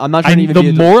I'm not trying to even.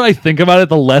 The more I think about it,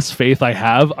 the less faith I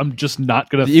have. I'm just not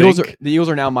gonna. The Eagles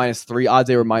are now -3 odds.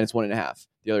 They were -1.5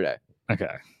 the other day.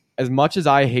 Okay. As much as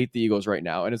I hate the Eagles right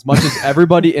now, and as much as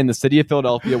everybody in the city of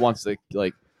Philadelphia wants to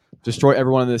like destroy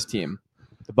everyone on this team,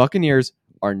 the Buccaneers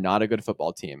are not a good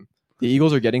football team. The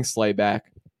Eagles are getting Slay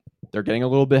back. They're getting a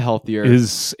little bit healthier.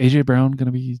 Is AJ Brown going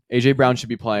to be? AJ Brown should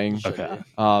be playing. Okay.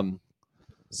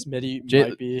 Smitty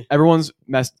might be. Everyone's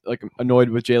annoyed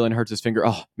with Jalen Hurts' finger.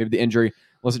 Oh, maybe the injury.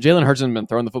 Listen, Jalen Hurts hasn't been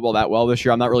throwing the football that well this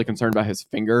year. I'm not really concerned about his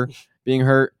finger being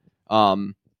hurt.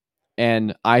 And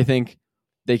I think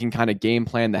they can kind of game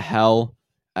plan the hell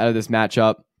out of this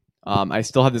matchup. I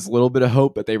still have this little bit of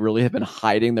hope, but they really have been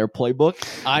hiding their playbook.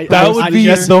 That would be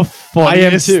the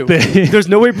funniest I am too. thing. There's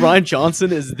no way Brian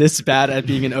Johnson is this bad at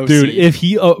being an OC. Dude, if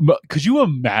he could you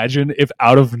imagine if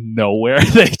out of nowhere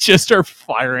they just are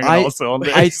firing on all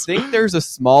cylinders? I think there's a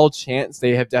small chance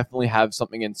they definitely have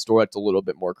something in store that's a little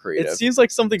bit more creative. It seems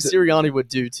like something Sirianni would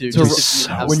do too.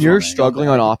 When you're struggling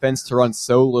on offense to run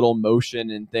so little motion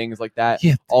and things like that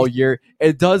all year,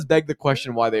 it does beg the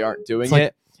question why they aren't doing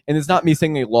it. And it's not me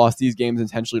saying they lost these games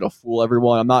intentionally to fool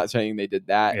everyone. I'm not saying they did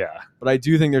that. Yeah. But I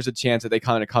do think there's a chance that they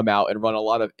kind of come out and run a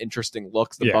lot of interesting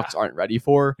looks the Bucs aren't ready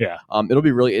for. Yeah. It'll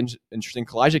be really interesting.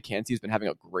 Kalijah Kancey's been having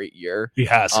a great year. He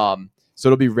has. So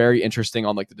it'll be very interesting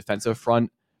on like the defensive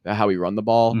front how we run the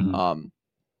ball. Mm-hmm.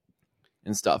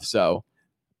 and stuff. So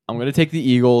I'm going to take the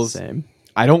Eagles. Same.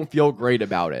 I don't feel great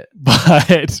about it.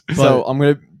 So I'm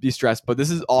going to be stressed. But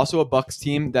this is also a Bucs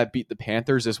team that beat the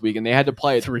Panthers this week, and they had to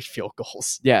play 3 field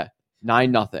goals. Yeah,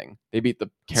 9-0. They beat the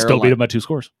Still beat them by 2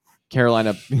 scores.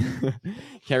 Carolina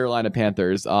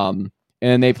Panthers. And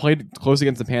they played close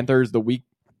against the Panthers the week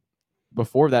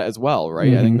before that as well, right?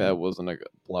 Mm-hmm. I think that wasn't a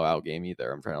blowout game either.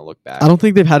 I'm trying to look back. I don't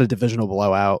think they've had a divisional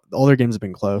blowout. All their games have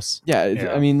been close.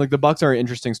 Yeah. I mean, like the Bucs are an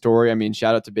interesting story. I mean,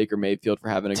 shout out to Baker Mayfield for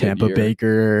having a Tampa good year.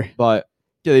 Baker. But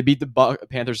yeah, they beat the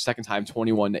Panthers second time,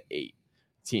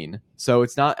 21-18. So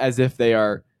it's not as if they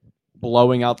are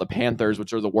blowing out the Panthers,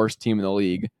 which are the worst team in the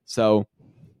league. So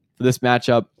for this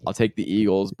matchup, I'll take the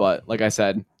Eagles. But like I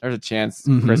said, there's a chance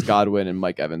Chris Godwin and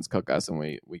Mike Evans cook us and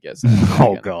we get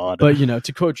God. But,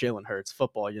 to quote Jalen Hurts,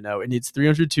 football, it needs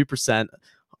 302%,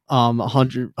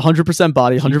 100%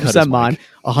 body, 100% mind,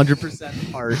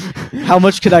 100% heart. How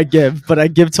much could I give? But I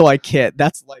give till I can't.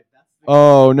 That's like...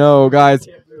 Oh, no, guys.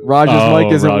 Raj's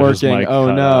mic isn't working. Mic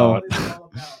oh, no.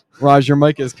 Raj, your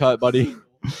mic is cut, buddy.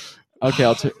 Okay,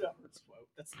 I'll take...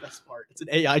 That's the best part. It's an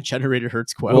AI-generated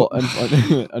Hurts quote. Well,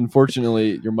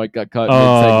 unfortunately, your mic got cut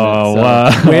Oh,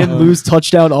 mid-segment. wow. Win, lose,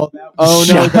 touchdown, all that. Oh,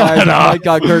 no, guys. Your mic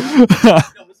got cut. No,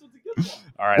 this one's a good one.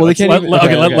 All right. Well, they can't even- let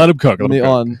okay. him cook. Let me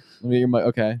get your mic.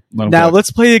 Okay. Now, let's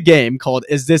play a game called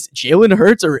Is This Jalen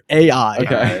Hurts or AI?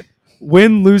 Okay. Right.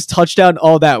 Win, lose, touchdown,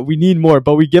 all that. We need more,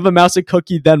 but we give a mouse a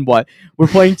cookie, then what? We're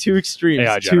playing 2 extremes.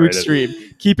 AI 2 generated.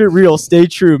 extreme. Keep it real. Stay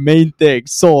true. Main thing.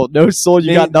 Soul. No soul.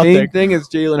 You got nothing. Main thing is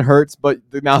Jalen Hurts, but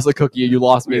the mouse of cookie, you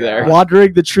lost me there.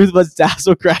 Wandering, the truth must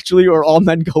dazzle gradually, or all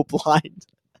men go blind.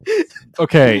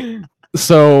 Okay.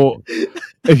 So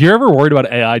if you're ever worried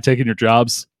about AI taking your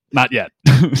jobs, not yet.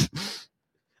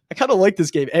 I kind of like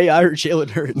this game. AI or Jalen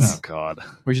Hurts. Oh, God.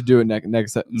 We should do it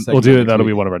next segment. We'll do it. next That'll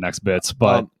week. be one of our next bits.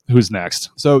 But who's next?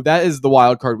 So that is the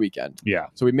wild card weekend. Yeah.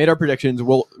 So we made our predictions.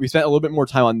 We spent a little bit more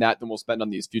time on that than we'll spend on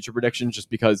these future predictions, just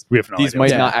because We have no these idea might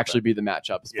what's not gonna actually be the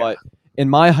matchups. Yeah. But in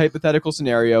my hypothetical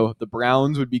scenario, the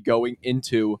Browns would be going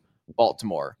into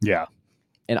Baltimore, happen. Yeah.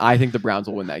 and I think the Browns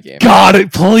will win that game. God,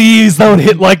 it please. That would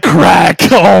hit like crack.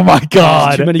 Oh, my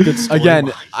God. Too many good Again,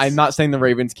 storylines. I'm not saying the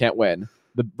Ravens can't win.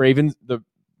 The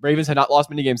Ravens had not lost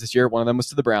many games this year. One of them was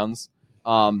to the Browns.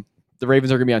 The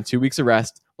Ravens are going to be on 2 weeks of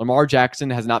rest. Lamar Jackson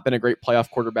has not been a great playoff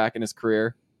quarterback in his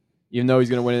career, even though he's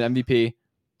going to win an MVP.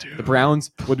 Dude, The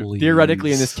Browns would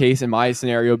theoretically, in this case, in my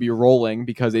scenario, be rolling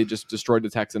because they just destroyed the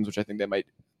Texans, which I think they might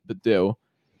do.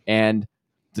 And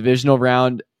divisional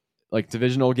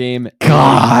game.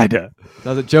 God.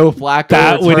 Does it Joe Flacco?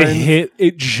 That would returns? hit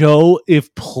it, Joe.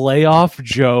 If playoff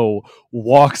Joe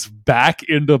walks back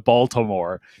into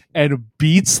Baltimore and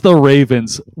beats the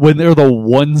Ravens when they're the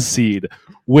 1 seed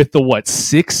with the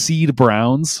 6 seed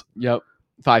Browns, Yep.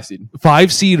 5 seed.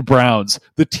 5 seed Browns,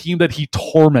 the team that he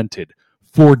tormented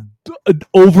for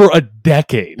over a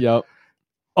decade. Yep.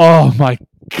 Oh my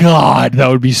God, that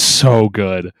would be so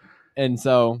good. And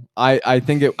so I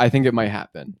think it might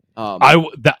happen.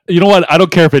 You know what? I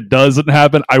don't care if it doesn't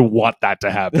happen. I want that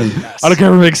to happen. Yes. I don't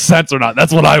care if it makes sense or not.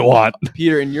 That's what I want.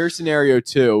 Peter, in your scenario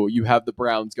too, you have the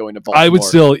Browns going to Baltimore. I would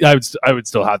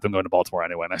still have them going to Baltimore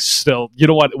anyway. And I still, you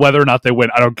know what? Whether or not they win,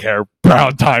 I don't care.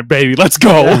 Brown time, baby. Let's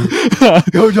go.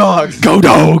 Go Dogs. Go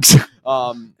Dogs.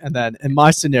 And then in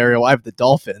my scenario, I have the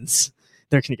Dolphins.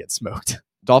 They're going to get smoked.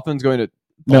 Dolphins going to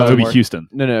No, it'll be Baltimore. Houston.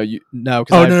 No. No,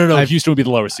 Oh, no. Houston would be the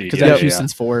lower seed. Because Yeah,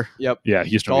 Houston's 4. Yep. yeah,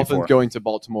 Houston would be Dolphins 4. going to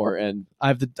Baltimore, and I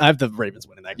have the Ravens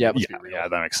winning that game. Yep. Let's be real. Yeah,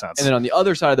 that makes sense. and then on the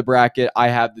other side of the bracket, I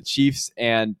have the Chiefs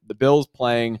and the Bills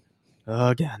playing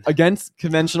Again. against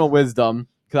conventional wisdom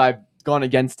because I've gone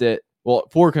against it. Well,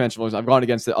 for conventional wisdom, I've gone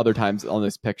against it other times on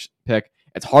this pick.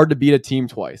 It's hard to beat a team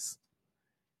twice.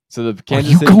 So the Are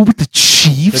Kansas you City, going with the the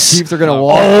Chiefs? Chiefs are going to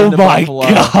walk Oh into my Buffalo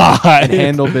God. and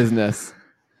handle business.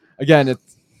 Again,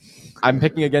 I'm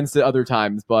picking against it other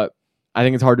times, but I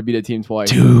think it's hard to beat a team twice.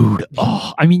 Dude.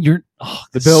 I mean,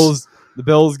 The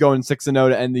Bills going 6-0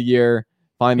 to end the year.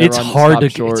 Find their It's run hard stop to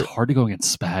short. it's hard to go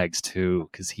against Spags too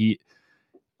because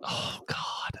oh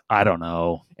God, I don't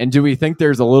know. And do we think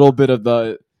there's a little bit of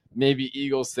the maybe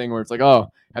Eagles thing where it's like,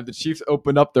 oh, have the Chiefs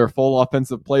opened up their full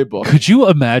offensive playbook? Could you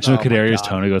imagine Oh if my Kadarius God.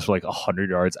 Toney goes for like 100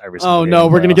 yards every single Oh game no,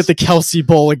 in we're going to get playoffs? the Kelsey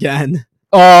Bowl again.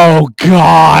 Oh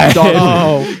God. Dog,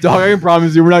 I can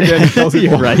promise you we're not getting Kelsey.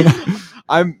 You're right.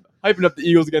 I'm hyping up the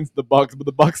Eagles against the Bucks, but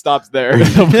the Bucks stops there.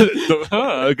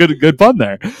 good fun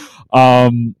there.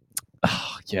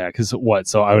 Yeah, because what?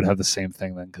 So I would have the same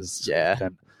thing then. Because Yeah.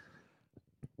 then,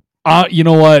 you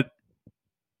know what?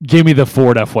 Give me the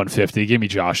Ford F-150. Give me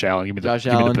Josh Allen. Give me Josh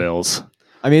give me Allen. the Bills.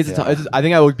 I mean, I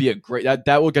think that would be a great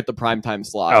that will get the primetime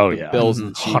slot. Oh, the Bills and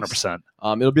the Chiefs.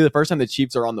 100%. It'll be the first time the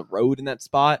Chiefs are on the road in that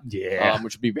spot. Yeah.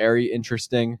 Which would be very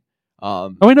interesting.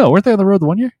 Oh wait, no, weren't they on the road the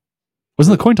one year?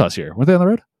 Wasn't the coin toss year? Weren't they on the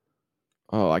road?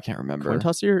 Oh, I can't remember. Coin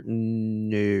toss year?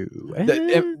 No.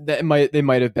 They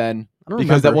might have been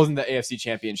because that wasn't the AFC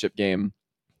Championship game,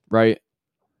 right?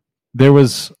 There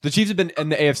was the Chiefs have been in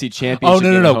the AFC Championship.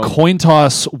 Oh no! Coin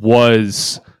toss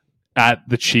was at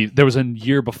the Chiefs. There was a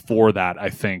year before that, I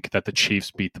think, that the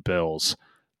Chiefs beat the Bills.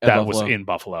 That was in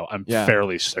Buffalo. I'm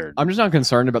fairly certain. I'm just not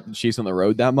concerned about the Chiefs on the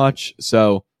road that much,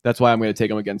 so that's why I'm going to take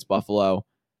them against Buffalo.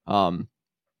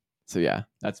 So yeah,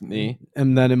 that's me.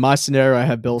 And then in my scenario, I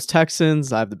have Bills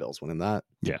Texans. I have the Bills winning that.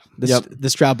 Yeah. The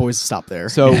Stroud boys stop there.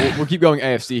 So we'll keep going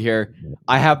AFC here.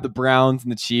 I have the Browns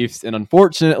and the Chiefs, and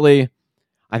unfortunately,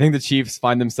 I think the Chiefs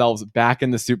find themselves back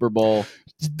in the Super Bowl.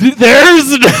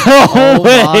 There's no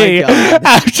way.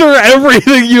 After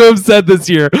everything you have said this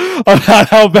year about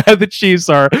how bad the Chiefs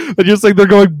are, that you're saying they're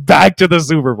going back to the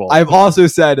Super Bowl. I've also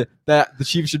said that the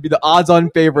Chiefs should be the odds-on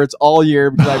favorites all year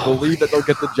because I believe that they'll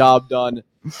get the job done.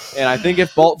 And I think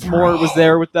if Baltimore was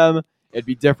there with them, it'd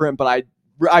be different. But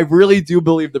I really do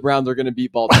believe the Browns are going to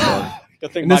beat Baltimore.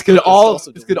 And this could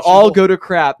all go to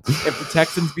crap if the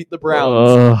Texans beat the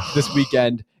Browns this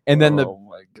weekend, and then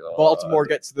Baltimore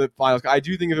gets to the finals. I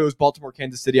do think if it was Baltimore,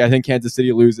 Kansas City, I think Kansas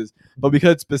City loses. But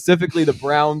because specifically the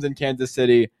Browns and Kansas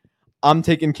City, I'm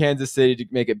taking Kansas City to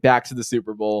make it back to the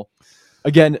Super Bowl.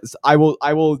 Again, I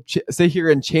will sit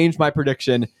here and change my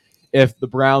prediction if the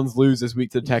Browns lose this week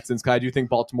to the Texans, because I do think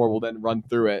Baltimore will then run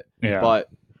through it. Yeah. But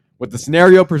with the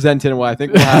scenario presented and what I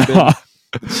think will happen,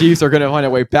 the Chiefs are going to find a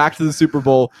way back to the Super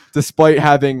Bowl despite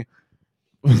having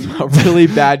a really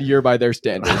bad year by their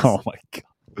standards. Oh my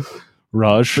god,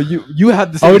 Raj! But you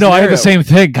had the same. Oh no, scenario. I have the same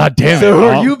thing. God damn it! So who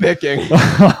are you picking?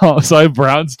 So I have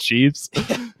Browns Chiefs.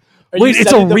 Wait,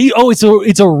 it's a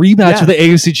rematch of the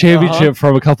AFC Championship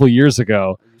from a couple years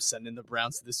ago. Are you sending the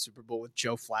Browns to the Super Bowl with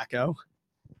Joe Flacco?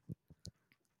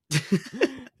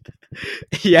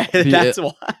 Yeah, that's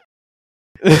why.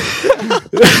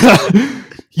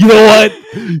 You know what?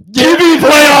 Give me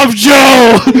playoff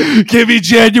Joe. Give me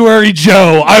January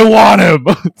Joe. I want him.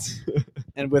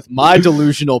 And with my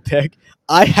delusional pick,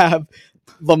 I have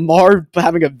Lamar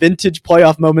having a vintage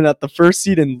playoff moment at the first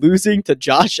seed and losing to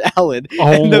Josh Allen.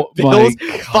 And the Bills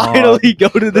finally go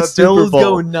to the Super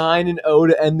Bowl. Bills go 9-0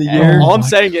 to end the year. All I'm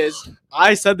saying is,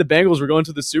 I said the Bengals were going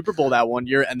to the Super Bowl that one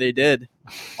year, and they did.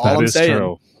 That is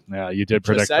true. Yeah, you did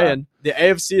predict that. The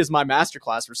AFC is my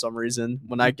masterclass for some reason.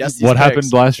 When I guessed these what picks,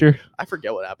 happened last year? I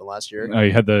forget what happened last year. Oh,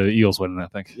 you had the Eagles winning, I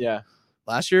think. Yeah.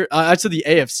 Last year? I said the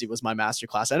AFC was my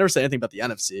masterclass. I never said anything about the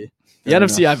NFC. The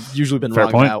NFC, I've usually been wrong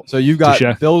about. So you've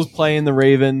got Bills playing the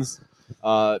Ravens.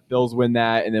 Bills win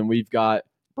that. And then we've got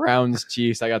Browns,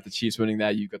 Chiefs. I got the Chiefs winning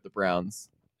that. You've got the Browns.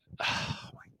 Oh,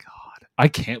 my God. I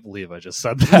can't believe I just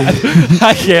said that.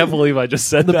 I can't believe I just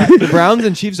said that. The Browns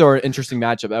and Chiefs are an interesting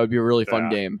matchup. That would be a really fun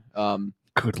game.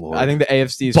 Good Lord. I think the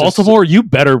AFC is Baltimore, you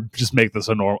better just make this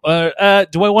a normal.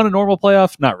 Do I want a normal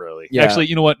playoff? Not really. Yeah. Actually,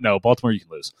 you know what? No, Baltimore, you can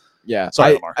lose. Yeah.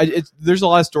 Sorry, Lamar. There's a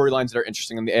lot of storylines that are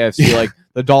interesting in the AFC, like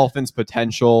the Dolphins'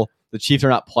 potential. The Chiefs are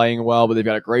not playing well, but they've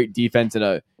got a great defense and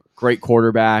a great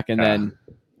quarterback. And then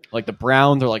like the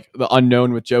Browns are like the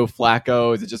unknown with Joe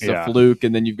Flacco. Is it just a fluke?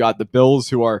 And then you've got the Bills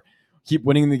who keep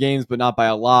winning the games, but not by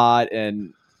a lot.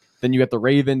 And then you got the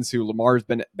Ravens who Lamar's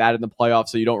been bad in the playoffs,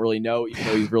 so you don't really know, even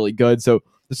though he's really good. So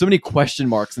there's so many question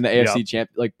marks in the AFC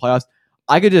playoffs.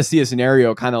 I could just see a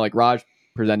scenario kind of like Raj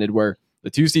presented where the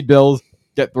 2-seed Bills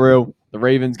get through, the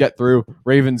Ravens get through,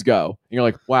 Ravens go. And you're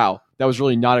like, wow, that was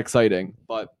really not exciting.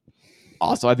 But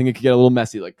also, I think it could get a little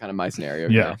messy, like kind of my scenario.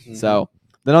 Yeah. Mm-hmm. So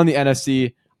then on the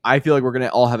NFC, I feel like we're going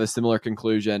to all have a similar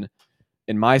conclusion.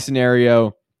 In my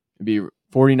scenario, it'd be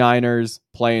 49ers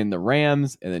playing the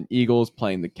Rams and then Eagles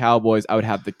playing the Cowboys. I would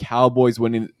have the Cowboys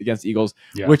winning against the Eagles,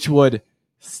 which would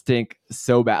stink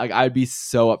so bad. Like I'd be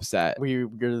so upset. We're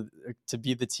to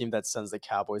be the team that sends the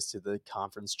Cowboys to the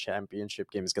conference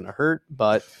championship game is going to hurt,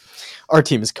 but our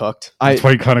team is cooked. That's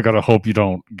why you kind of got to hope you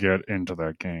don't get into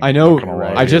that game. I know.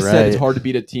 I just said it's hard to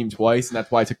beat a team twice, and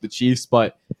that's why I took the Chiefs,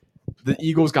 but the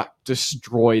Eagles got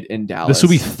destroyed in Dallas. This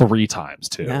would be 3 times,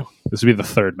 too. Yeah. This would be the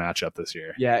 3rd matchup this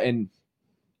year. Yeah, and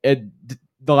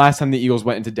the last time the Eagles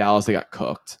went into Dallas, they got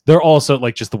cooked. They're also,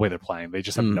 like, just the way they're playing. They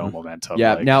just have no momentum.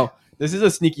 Yeah, now, this is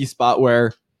a sneaky spot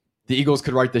where the Eagles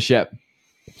could right the ship.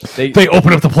 They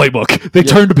open up the playbook. They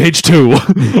turn to page 2.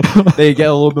 They get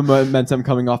a little bit of momentum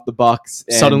coming off the Bucks.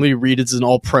 And suddenly, Reed is an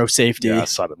all-pro safety. Yeah,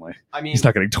 suddenly. I mean, he's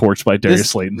not getting torched by Darius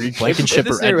Slayton. Reed if Blankenshipper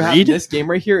this and happened, Reed. this game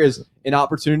right here is an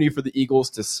opportunity for the Eagles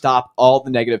to stop all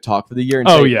the negative talk for the year and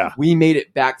Oh, say, yeah. we made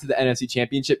it back to the NFC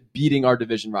Championship, beating our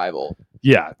division rival.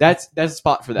 Yeah. That's a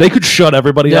spot for them. They could shut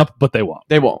everybody up, but they won't.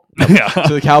 They won't. Yeah.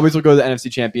 So the Cowboys will go to the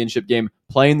NFC Championship game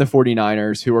playing the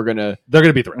 49ers, who are going to They're going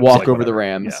to beat the Rams. walk like, over the whatever.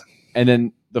 Rams. Yeah. And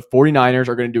then the 49ers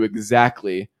are going to do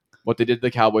exactly what they did to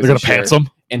the Cowboys They're going this to year pants them.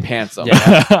 and pants them.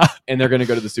 Yeah. And they're going to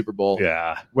go to the Super Bowl.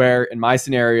 Yeah. Where, in my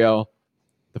scenario,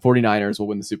 the 49ers will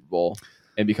win the Super Bowl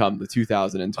and become the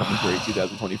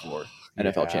 2023-2024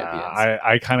 NFL champions.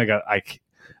 I kind of got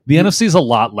the NFC is a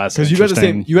lot less Because you got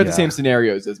interesting. the same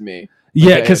scenarios as me.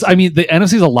 Yeah, Okay, because I mean the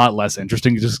NFC is a lot less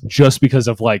interesting just because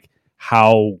of like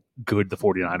how good the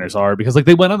 49ers are, because like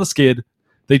they went on the skid,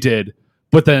 they did,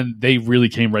 but then they really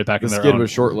came right back The in their skid own. was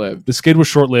short-lived. The skid was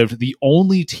short-lived. The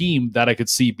only team that I could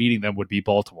see beating them would be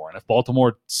Baltimore, and if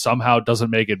Baltimore somehow doesn't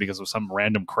make it because of some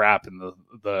random crap in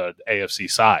the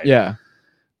AFC side, Yeah.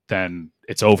 then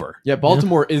it's over. Yeah,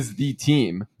 Baltimore is the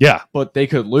team, Yeah, but they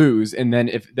could lose. And then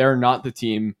if they're not the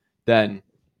team, then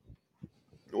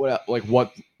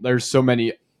what? There's so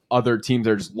many other teams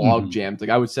that are just log jammed. Like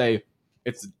I would say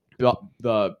it's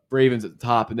the Ravens at the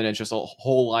top, and then it's just a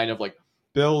whole line of like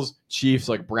Bills, Chiefs,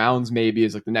 like Browns maybe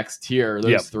is like the next tier,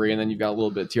 those three, and then you've got a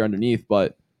little bit of tier underneath.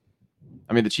 But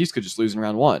I mean, the Chiefs could just lose in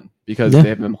round 1 because they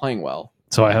haven't been playing well.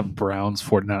 so I have Browns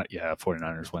 49. Yeah,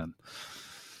 49ers win.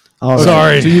 Oh, Okay,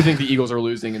 sorry. So you think the Eagles are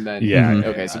losing, and then Yeah.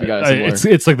 okay, so we got a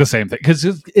similar. it's like the same thing because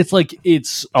it's like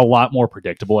it's a lot more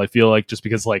predictable. I feel like just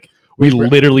because like we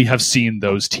literally have seen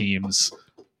those teams.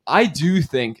 I do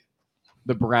think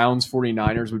the Browns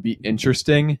 49ers would be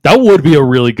interesting That would be a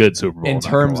really good Super Bowl in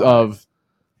terms of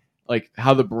like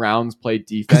how the Browns play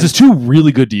defense. because it's two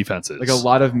really good defenses. Like a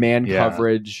lot of man Yeah.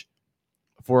 coverage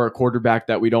for a quarterback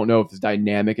that we don't know if is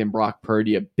dynamic, and Brock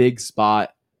Purdy, a big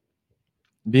spot.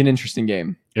 Be an interesting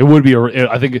game. It would be.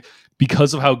 I think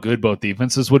because of how good both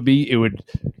defenses would be, it would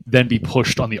then be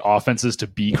pushed on the offenses to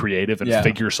be creative and Yeah.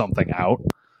 figure something out.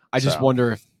 I just So.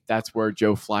 wonder if that's where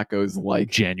Joe Flacco's like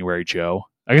January Joe.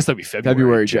 I guess that'd be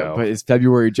February Joe. But is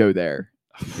February Joe there?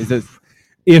 Is it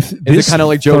If is it kind of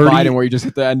like Joe Biden where you just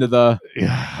hit the end of the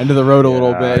road a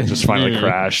little bit, just finally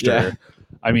crashed? Yeah. Or,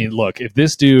 I mean, look, if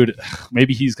this dude,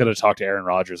 maybe he's going to talk to Aaron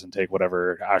Rodgers and take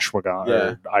whatever ashwagandha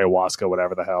or ayahuasca,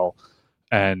 whatever the hell,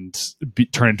 and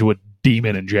turn into a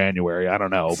demon in January. I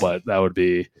don't know, but that would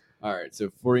be All right, so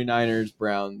 49ers,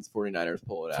 Browns, 49ers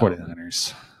pull it out.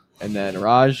 49ers. And then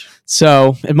Raj.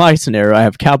 So in my scenario, I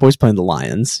have Cowboys playing the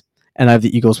Lions, and I have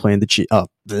the Eagles playing the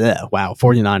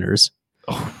 49ers.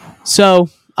 So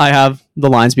I have the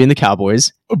Lions being the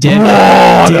Cowboys.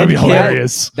 That'd be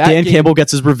hilarious. Dan Campbell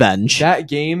gets his revenge. That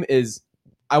game is.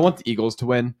 I want the Eagles to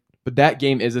win, but that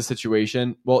game is a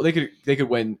situation. Well, they could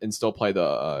win and still play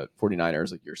the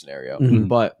 49ers, like your scenario. Mhm.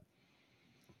 But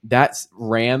that's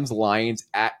Rams Lions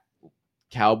at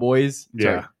Cowboys.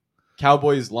 Yeah.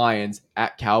 Cowboys Lions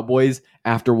at Cowboys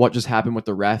after what just happened with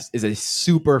the refs is a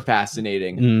super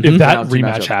fascinating. Mhm. If that round two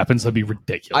rematch matchup. happens, that'd be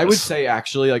ridiculous. I would say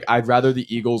actually, like I'd rather the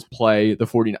Eagles play the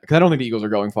 49ers because I don't think the Eagles are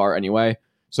going far anyway.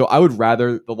 So I would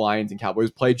rather the Lions and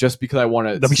Cowboys play just because I want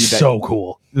to that'd be see so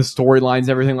cool. the storylines,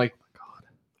 everything. Like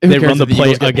They run the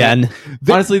play again.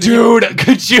 Honestly, Dude,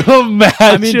 could you imagine?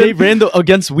 I mean, they ran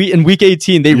against in week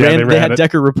 18. They Yeah, they had it.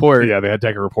 Decker report. Yeah, they had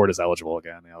Decker report as eligible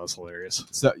again. Yeah, that's hilarious.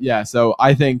 So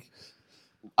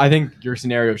I think your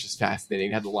scenario is just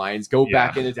fascinating. Have the Lions go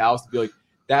back into Dallas to be like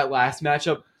that last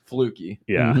matchup fluky.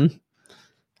 Yeah. Mhm.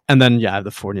 And then, I have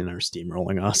the 49ers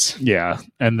steamrolling us. Yeah.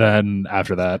 And then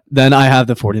after that, Then I have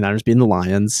the 49ers being the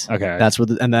Lions. okay. That's what,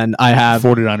 and then I have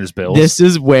 49ers Bills. This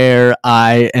is where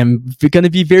I am going to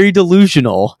be very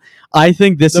delusional. I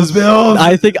think this is. Bills.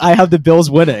 I think I have the Bills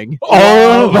winning.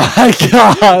 Oh my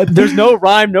God. There's no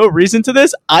rhyme, no reason to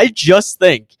this. I just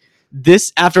think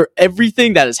this, after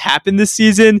everything that has happened this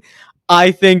season,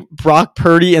 I think Brock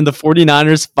Purdy and the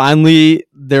 49ers finally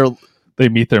They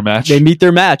meet their match. they meet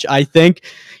their match. I think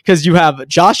because you have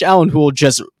Josh Allen who will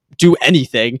just do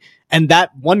anything, and that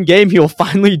one game he'll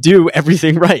finally do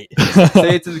everything right.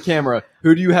 Say it to the camera.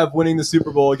 Who do you have winning the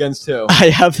Super Bowl against who? I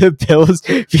have the Bills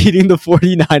beating the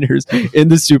 49ers in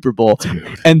the Super Bowl.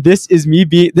 Dude. And this is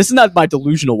this is not my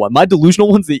delusional one. My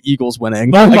delusional one's the Eagles winning.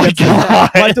 Oh my Against-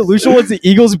 God. My delusional one's the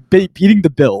Eagles beating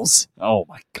the Bills Oh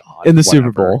my God. in the Super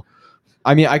Whatever. Bowl.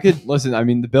 I mean, I could listen. I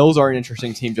mean, the Bills are an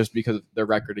interesting team just because of their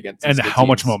record against And these good how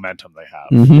much teams. momentum they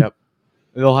have. Mhm. Yep.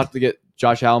 They'll have to get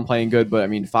Josh Allen playing good, but I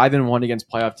mean, 5-1 against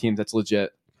playoff teams, that's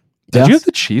legit. Did Yeah. you have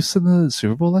the Chiefs in the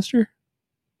Super Bowl last year?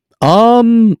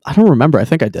 I don't remember. I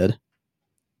think I did.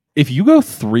 If you go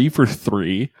 3 for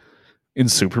 3 in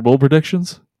Super Bowl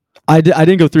predictions, I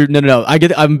didn't go through. No. I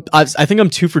think I'm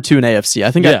 2 for 2 in AFC.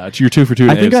 I think you're 2 for 2.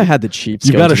 I think I had the Chiefs.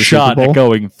 You got a shot at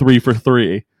going 3 for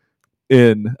 3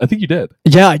 in. I think you did.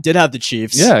 Yeah, I did have the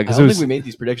Chiefs. Yeah, I don't think we made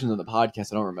these predictions on the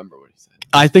podcast. I don't remember what he said.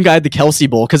 I think I had the Kelsey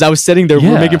Bowl because I was sitting there. We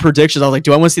were making predictions. I was like,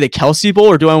 do I want to see the Kelsey Bowl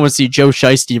or do I want to see Joe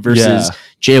Shiesty versus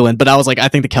Jalen? But I was like, I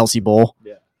think the Kelsey Bowl.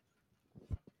 Yeah.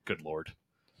 Good Lord.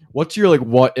 What's your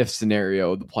what if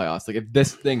scenario of the playoffs? Like if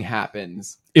this thing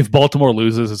happens, if Baltimore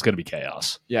loses, it's going to be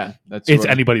chaos. Yeah, it's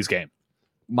anybody's game.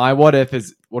 My what if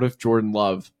is what if Jordan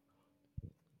Love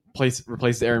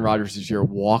replaces Aaron Rodgers this year,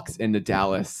 walks into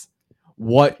Dallas?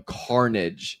 What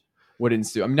carnage would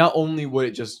ensue? I mean, not only would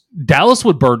it just Dallas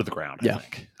would burn to the ground. I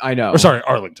think. I know. Or sorry,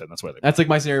 Arlington. That's why. That's like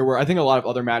my scenario where I think a lot of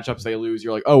other matchups they lose.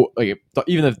 You're like, oh,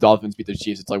 even if the Dolphins beat the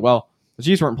Chiefs, it's like, well, the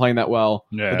Chiefs weren't playing that well.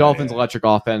 The Dolphins' electric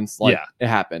offense, it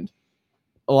happened.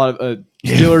 A lot of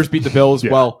Steelers beat the Bills.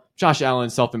 Well, Josh Allen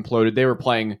self-imploded. They were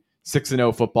playing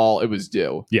 6-0 football. It was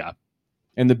due. Yeah.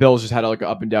 And the Bills just had an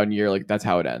up and down year. That's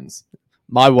how it ends.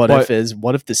 My what if is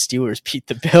what if the Steelers beat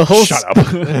the Bills? Shut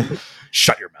up.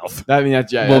 Shut your mouth.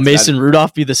 Will Mason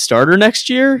Rudolph be the starter next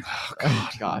year? Oh,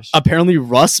 gosh. Apparently,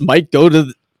 Russ might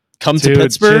come to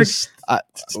Pittsburgh.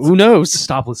 Who knows?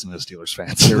 Stop listening to Steelers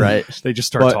fans. You're right. They just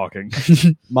start talking.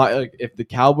 If the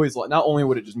Cowboys, not only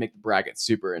would it just make the bracket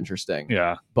super interesting,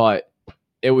 but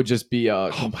it would just be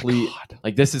a complete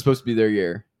this is supposed to be their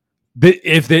year.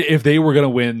 If they were gonna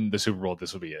win the Super Bowl,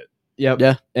 this would be it. Yep.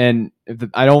 Yeah. And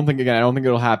I don't think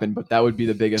it'll happen, but that would be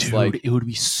the biggest. Dude, it would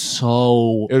be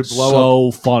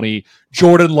so funny.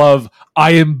 Jordan Love,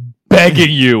 I am begging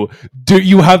you.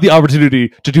 You have the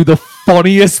opportunity to do the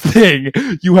funniest thing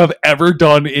you have ever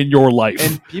done in your life.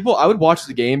 And I would watch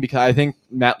the game because I think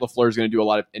Matt LaFleur is going to do a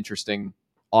lot of interesting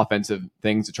offensive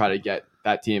things to try to get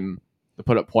that team to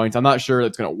put up points. I'm not sure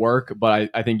that's going to work,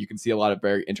 but I think you can see a lot of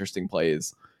very interesting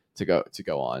plays to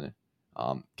go on.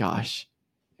 Gosh.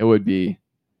 It would be.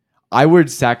 I would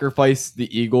sacrifice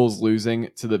the Eagles losing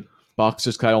to the Bucs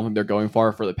just because I don't think they're going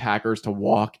far for the Packers to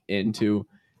walk into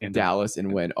Dallas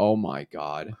and win. Oh my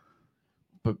God!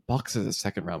 But Bucs is a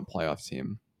second round playoff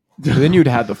team. So then you'd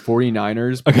have the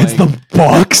 49ers against the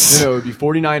Bucs. No, it would be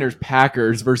 49ers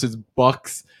Packers versus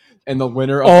Bucs and the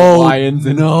winner of the Lions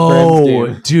and Rams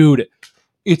game. Dude.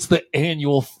 It's the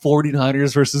annual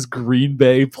 49ers versus Green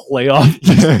Bay playoff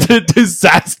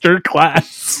disaster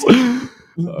class.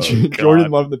 Jordan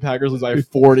Love and the Packers was by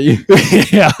 40.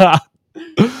 Yeah.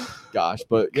 Gosh,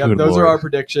 but those are our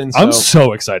predictions. I'm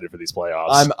so excited for these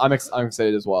playoffs. I'm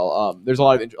excited as well. There's a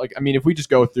lot of if we just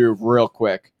go through real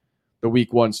quick the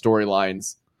week 1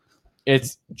 storylines,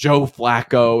 it's Joe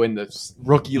Flacco and the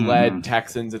rookie-led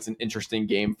Texans. It's an interesting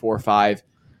game, 4-5.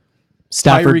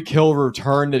 Tyreek Hill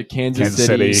returned to Kansas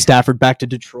City. Stafford back to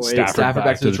Detroit. Stafford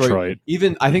back to Detroit.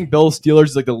 Even I think Bills Steelers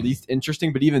is the least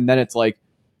interesting, but even then it's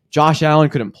Josh Allen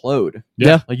could implode.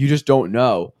 Yeah. You just don't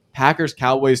know. Packers,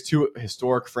 Cowboys, 2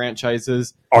 historic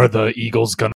franchises. Are the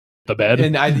Eagles going to the bed?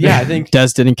 And I think Des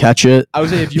didn't catch it. I would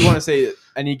say if you want to say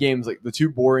any games, the 2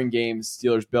 boring games,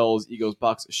 Steelers, Bills, Eagles,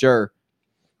 Bucks, sure.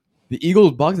 The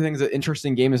Eagles, Bucks, I think is an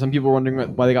interesting game. And some people are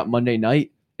wondering why they got Monday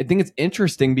night. I think it's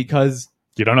interesting because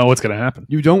you don't know what's going to happen.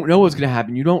 You don't know what's going to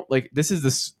happen. You don't this is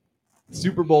the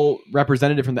Super Bowl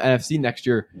representative from the NFC next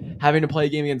year having to play a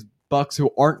game against Bucks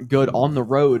who aren't good on the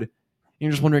road. And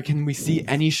you're just wondering, can we see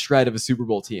any shred of a Super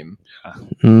Bowl team? Yeah.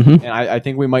 Mm-hmm. And I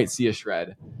think we might see a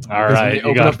shred. All right,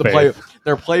 you got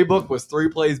their playbook was 3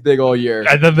 plays big all year,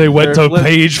 and then they went to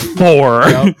page 4.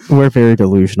 Yep. We're very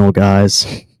delusional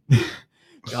guys.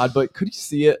 God, but could you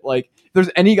see it? If there's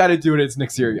any guy to do it, it's Nick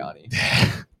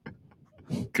Sirianni.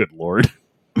 Good Lord.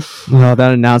 Well,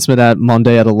 that announcement at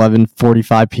Monday at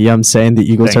 11:45 p.m. saying the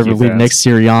Eagles have relieved Nick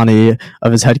Sirianni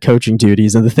of his head coaching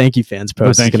duties, and the thank you fans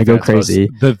post is going to go crazy.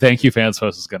 The thank you fans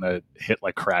post is going to hit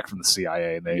crack from the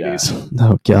CIA in the 80s.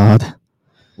 Oh God.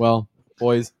 Well,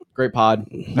 boys, great pod.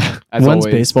 When's always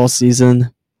baseball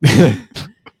season?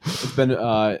 It's been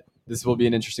this will be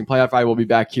an interesting playoff. I will be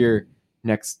back here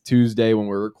next Tuesday when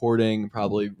we're recording,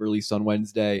 probably released on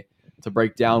Wednesday, to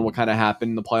break down what kind of happened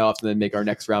in the playoffs and then make our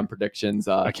next round predictions.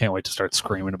 I can't wait to start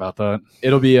screaming about that.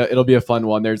 It'll be a fun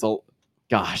one. NFL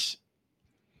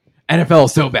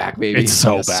is so back, baby. It's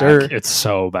so back. Sir. It's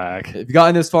so back. If you've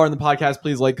gotten this far in the podcast,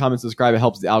 please like, comment, subscribe. It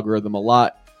helps the algorithm a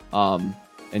lot. And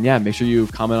make sure you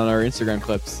comment on our Instagram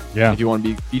clips. Yeah. If you want to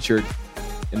be featured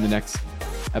in the next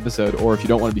episode, or if you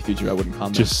don't want to be featured, I wouldn't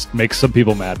comment. Just make some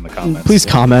people mad in the comments. Please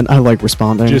comment. I like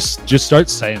responding. Just start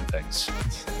saying things.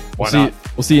 Why not?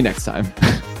 We'll see you next time.